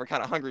brother and I were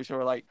kind of hungry, so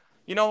we're like,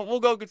 we'll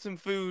go get some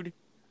food,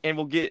 and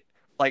we'll get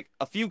like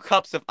a few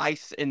cups of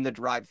ice in the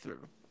drive-thru,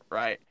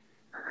 right?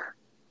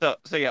 So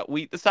yeah,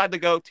 we decided to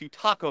go to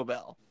Taco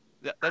Bell.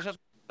 That's just what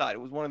we decided.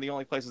 It was one of the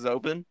only places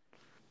open.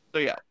 So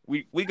yeah,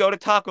 we go to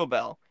Taco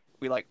Bell.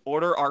 We like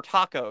order our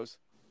tacos,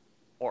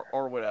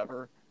 or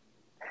whatever.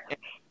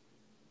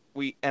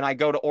 And I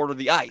go to order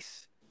the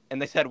ice,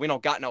 and they said we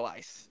don't got no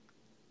ice.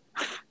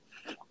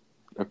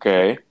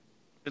 Okay.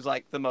 It's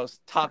like the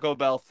most Taco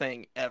Bell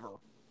thing ever.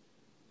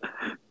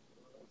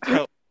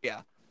 So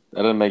yeah,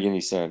 That doesn't make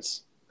any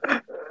sense.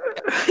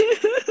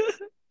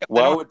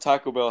 Why would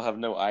Taco Bell have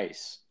no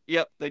ice?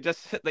 Yep,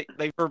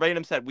 they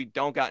verbatim said we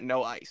don't got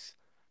no ice.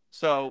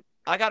 So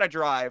I gotta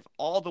drive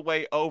all the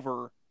way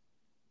over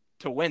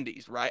to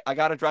Wendy's, right? I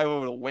gotta drive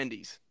over to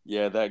Wendy's.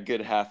 Yeah, that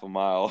good half a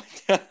mile.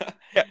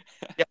 yeah,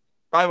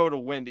 drive over to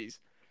Wendy's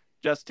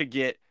just to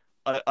get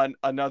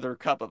another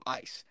cup of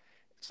ice.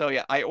 So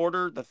yeah, I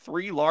ordered the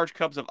 3 large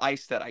cups of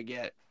ice that I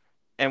get,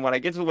 and when I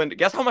get to the window,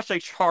 guess how much they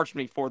charged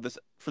me for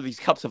these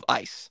cups of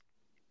ice?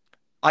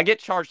 I get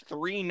charged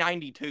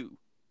 $3.92.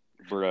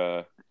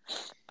 Bruh.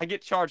 I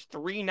get charged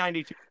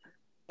 $3.92,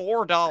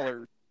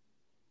 $4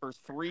 for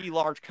 3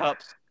 large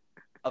cups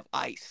of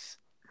ice.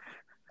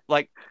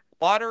 Like,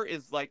 water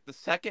is like the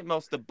second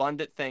most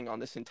abundant thing on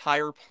this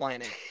entire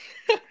planet,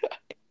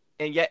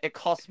 and yet it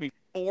costs me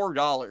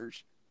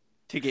 $4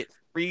 to get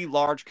 3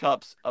 large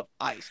cups of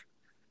ice.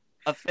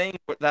 A thing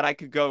that I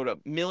could go to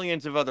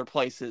millions of other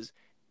places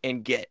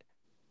and get.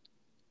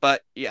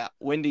 But yeah,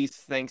 Wendy's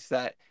thinks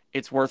that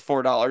it's worth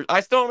 $4.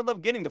 I still ended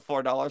up getting the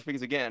 $4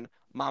 because again,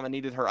 Mama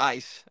needed her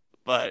ice.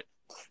 But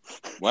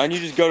why don't you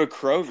just go to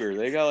Kroger?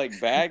 They got like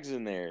bags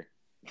in there.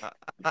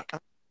 I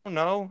don't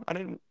know. I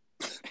didn't.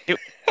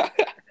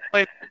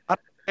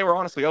 They were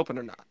honestly open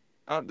or not.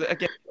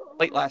 Again,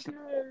 late last night.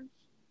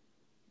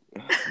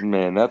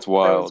 Man, that's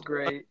wild. That was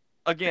great.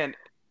 Again,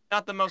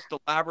 not the most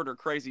elaborate or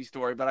crazy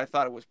story, but I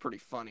thought it was pretty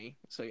funny.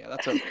 So yeah,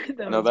 that's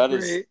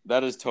okay.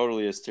 that is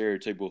totally a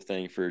stereotypical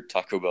thing for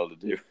Taco Bell to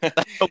do.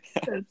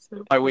 That's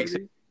so my weeks.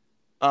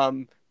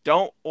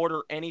 Don't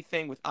order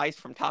anything with ice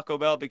from Taco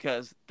Bell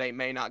because they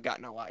may not got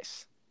no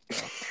ice.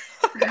 So.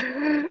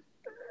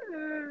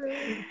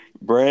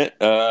 Brent,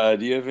 do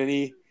you have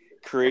any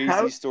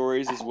crazy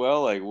stories as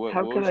well? Like what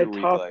was your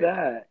week like?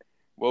 That?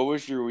 What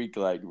was your week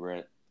like,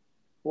 Brent?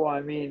 Well, I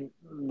mean,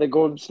 the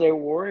Golden State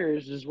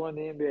Warriors just won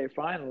the NBA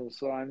Finals,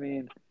 so I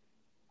mean,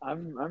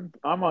 I'm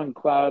on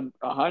cloud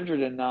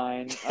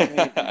 109. I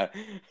mean,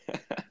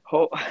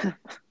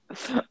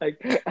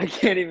 like I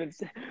can't even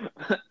say.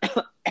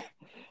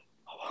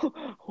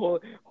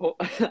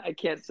 I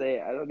can't say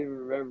it. I don't even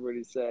remember what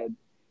he said.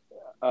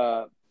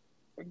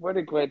 What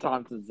did Clay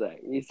Thompson say?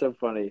 He's so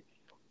funny.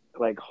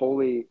 Like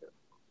holy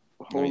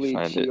Let me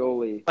find it.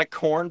 Chioli. Like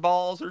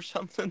cornballs or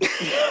something.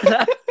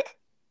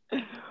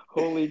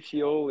 Holy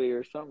Chioli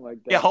or something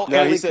like that. Yeah,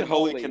 No, he said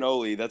holy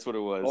cannoli. That's what it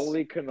was.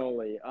 Holy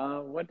cannoli.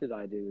 What did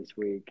I do this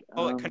week?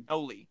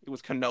 Cannoli. It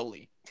was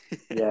cannoli.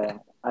 Yeah,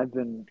 I've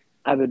been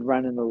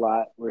running a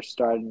lot. We're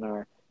starting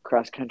our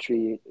cross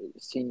country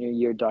senior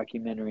year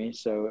documentary,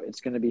 so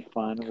it's going to be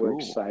fun. Cool. We're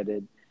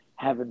excited,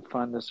 having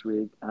fun this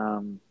week.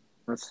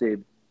 Let's see,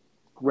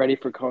 ready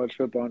for college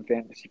football and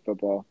fantasy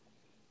football,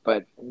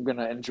 but I'm going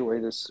to enjoy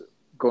this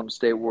Golden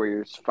State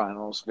Warriors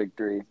finals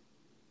victory.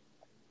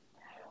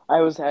 I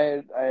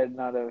had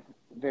not a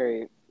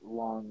very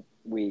long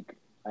week.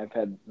 I've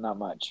had not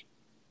much.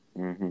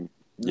 Mm-hmm.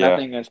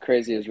 Nothing as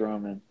crazy as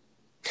Roman.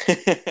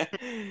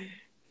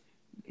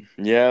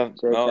 Yeah,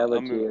 Jake,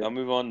 I'll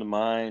move on to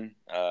mine.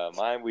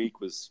 My week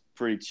was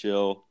pretty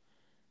chill.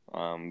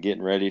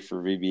 Getting ready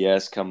for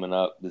VBS coming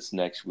up this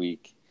next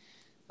week,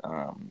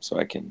 so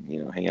I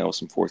can hang out with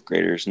some fourth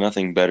graders.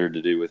 Nothing better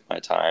to do with my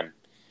time.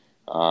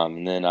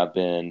 And then I've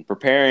been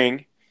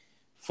preparing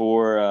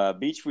for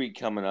Beach Week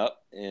coming up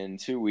in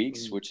 2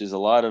 weeks, which is a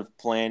lot of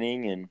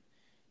planning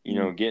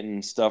and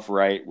getting stuff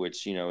right,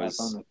 which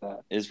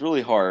is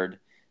really hard.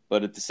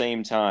 But at the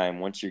same time,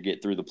 once you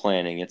get through the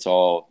planning, it's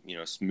all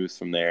smooth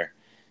from there.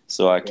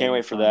 So I can't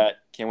wait for that.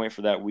 Can't wait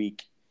for that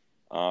week.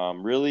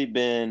 Really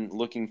been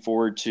looking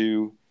forward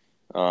to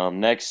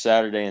next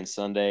Saturday and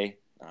Sunday.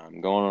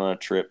 I'm going on a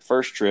trip,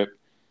 first trip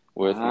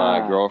with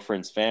my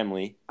girlfriend's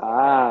family.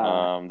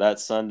 That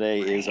Sunday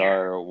is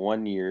our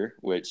 1 year,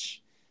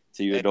 which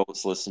to you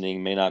adults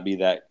listening may not be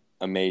that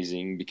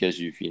amazing because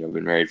you've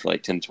been married for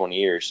like 10, 20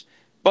 years.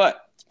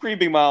 But it's a pretty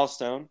big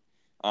milestone.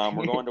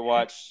 We're going to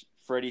watch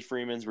Freddie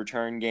Freeman's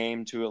return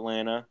game to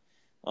Atlanta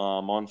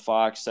on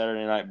Fox,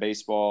 Saturday Night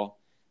Baseball.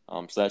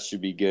 So that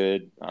should be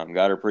good.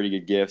 Got her pretty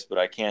good gifts, but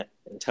I can't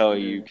tell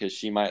you because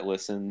she might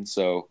listen.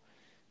 So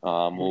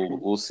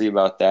we'll see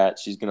about that.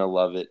 She's gonna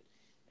love it,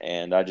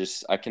 and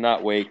I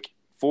cannot wait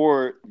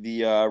for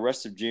the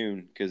rest of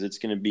June because it's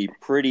gonna be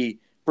pretty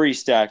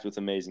stacked with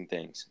amazing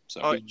things.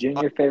 So is June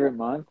your favorite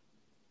month?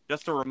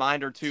 Just a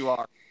reminder to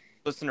our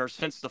listeners,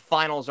 since the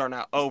finals are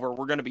now over,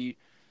 we're going to be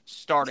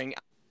starting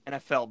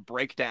NFL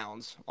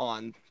breakdowns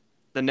on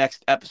the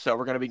next episode.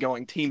 We're going to be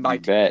going team by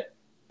team,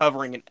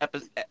 covering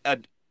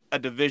a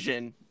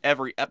division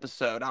every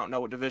episode. I don't know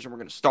what division we're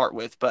going to start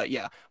with, but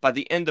yeah, by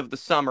the end of the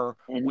summer,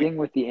 ending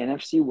with the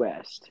NFC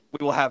West,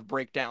 we will have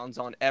breakdowns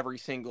on every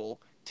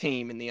single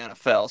team in the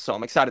NFL. So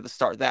I'm excited to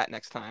start that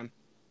next time.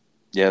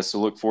 Yeah, so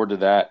look forward to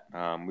that.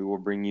 We will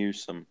bring you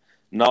some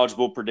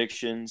knowledgeable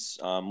predictions.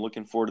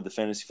 Looking forward to the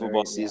fantasy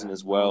football season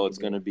as well. It's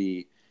going to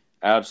be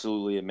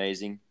absolutely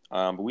amazing.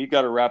 But we've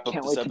got to wrap up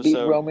this episode. Can't wait to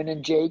beat Roman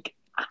and Jake.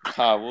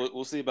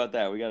 We'll see about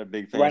that. We got a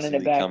big fantasy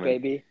running it back, coming.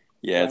 Baby.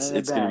 Yeah, it's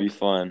going to be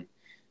fun.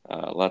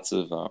 Lots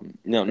of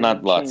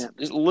not lots,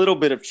 just a little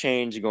bit of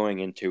change going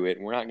into it.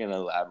 We're not going to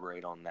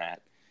elaborate on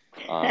that.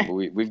 But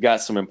we've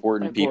got some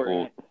important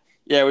people.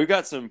 Yeah, we've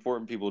got some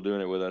important people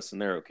doing it with us,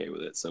 and they're okay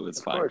with it, so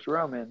it's fine. Of course,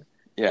 Roman.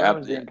 Yeah,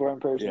 Roman's the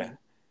important person. Yeah,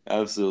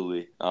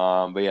 absolutely.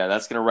 But yeah,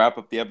 that's going to wrap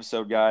up the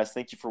episode, guys.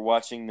 Thank you for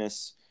watching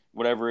this,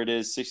 whatever it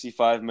is,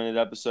 65-minute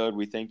episode.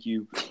 We thank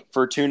you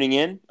for tuning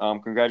in.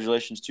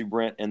 Congratulations to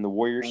Brent and the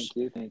Warriors.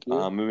 Thank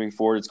you. Moving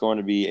forward, it's going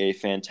to be a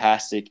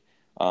fantastic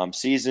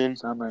season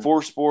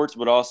for sports,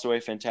 but also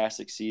a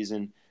fantastic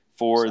season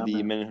for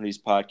the Men and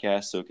Hoodies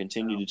podcast. So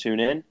continue to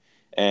tune in,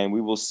 and we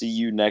will see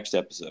you next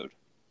episode.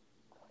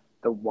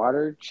 The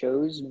water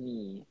chose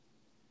me.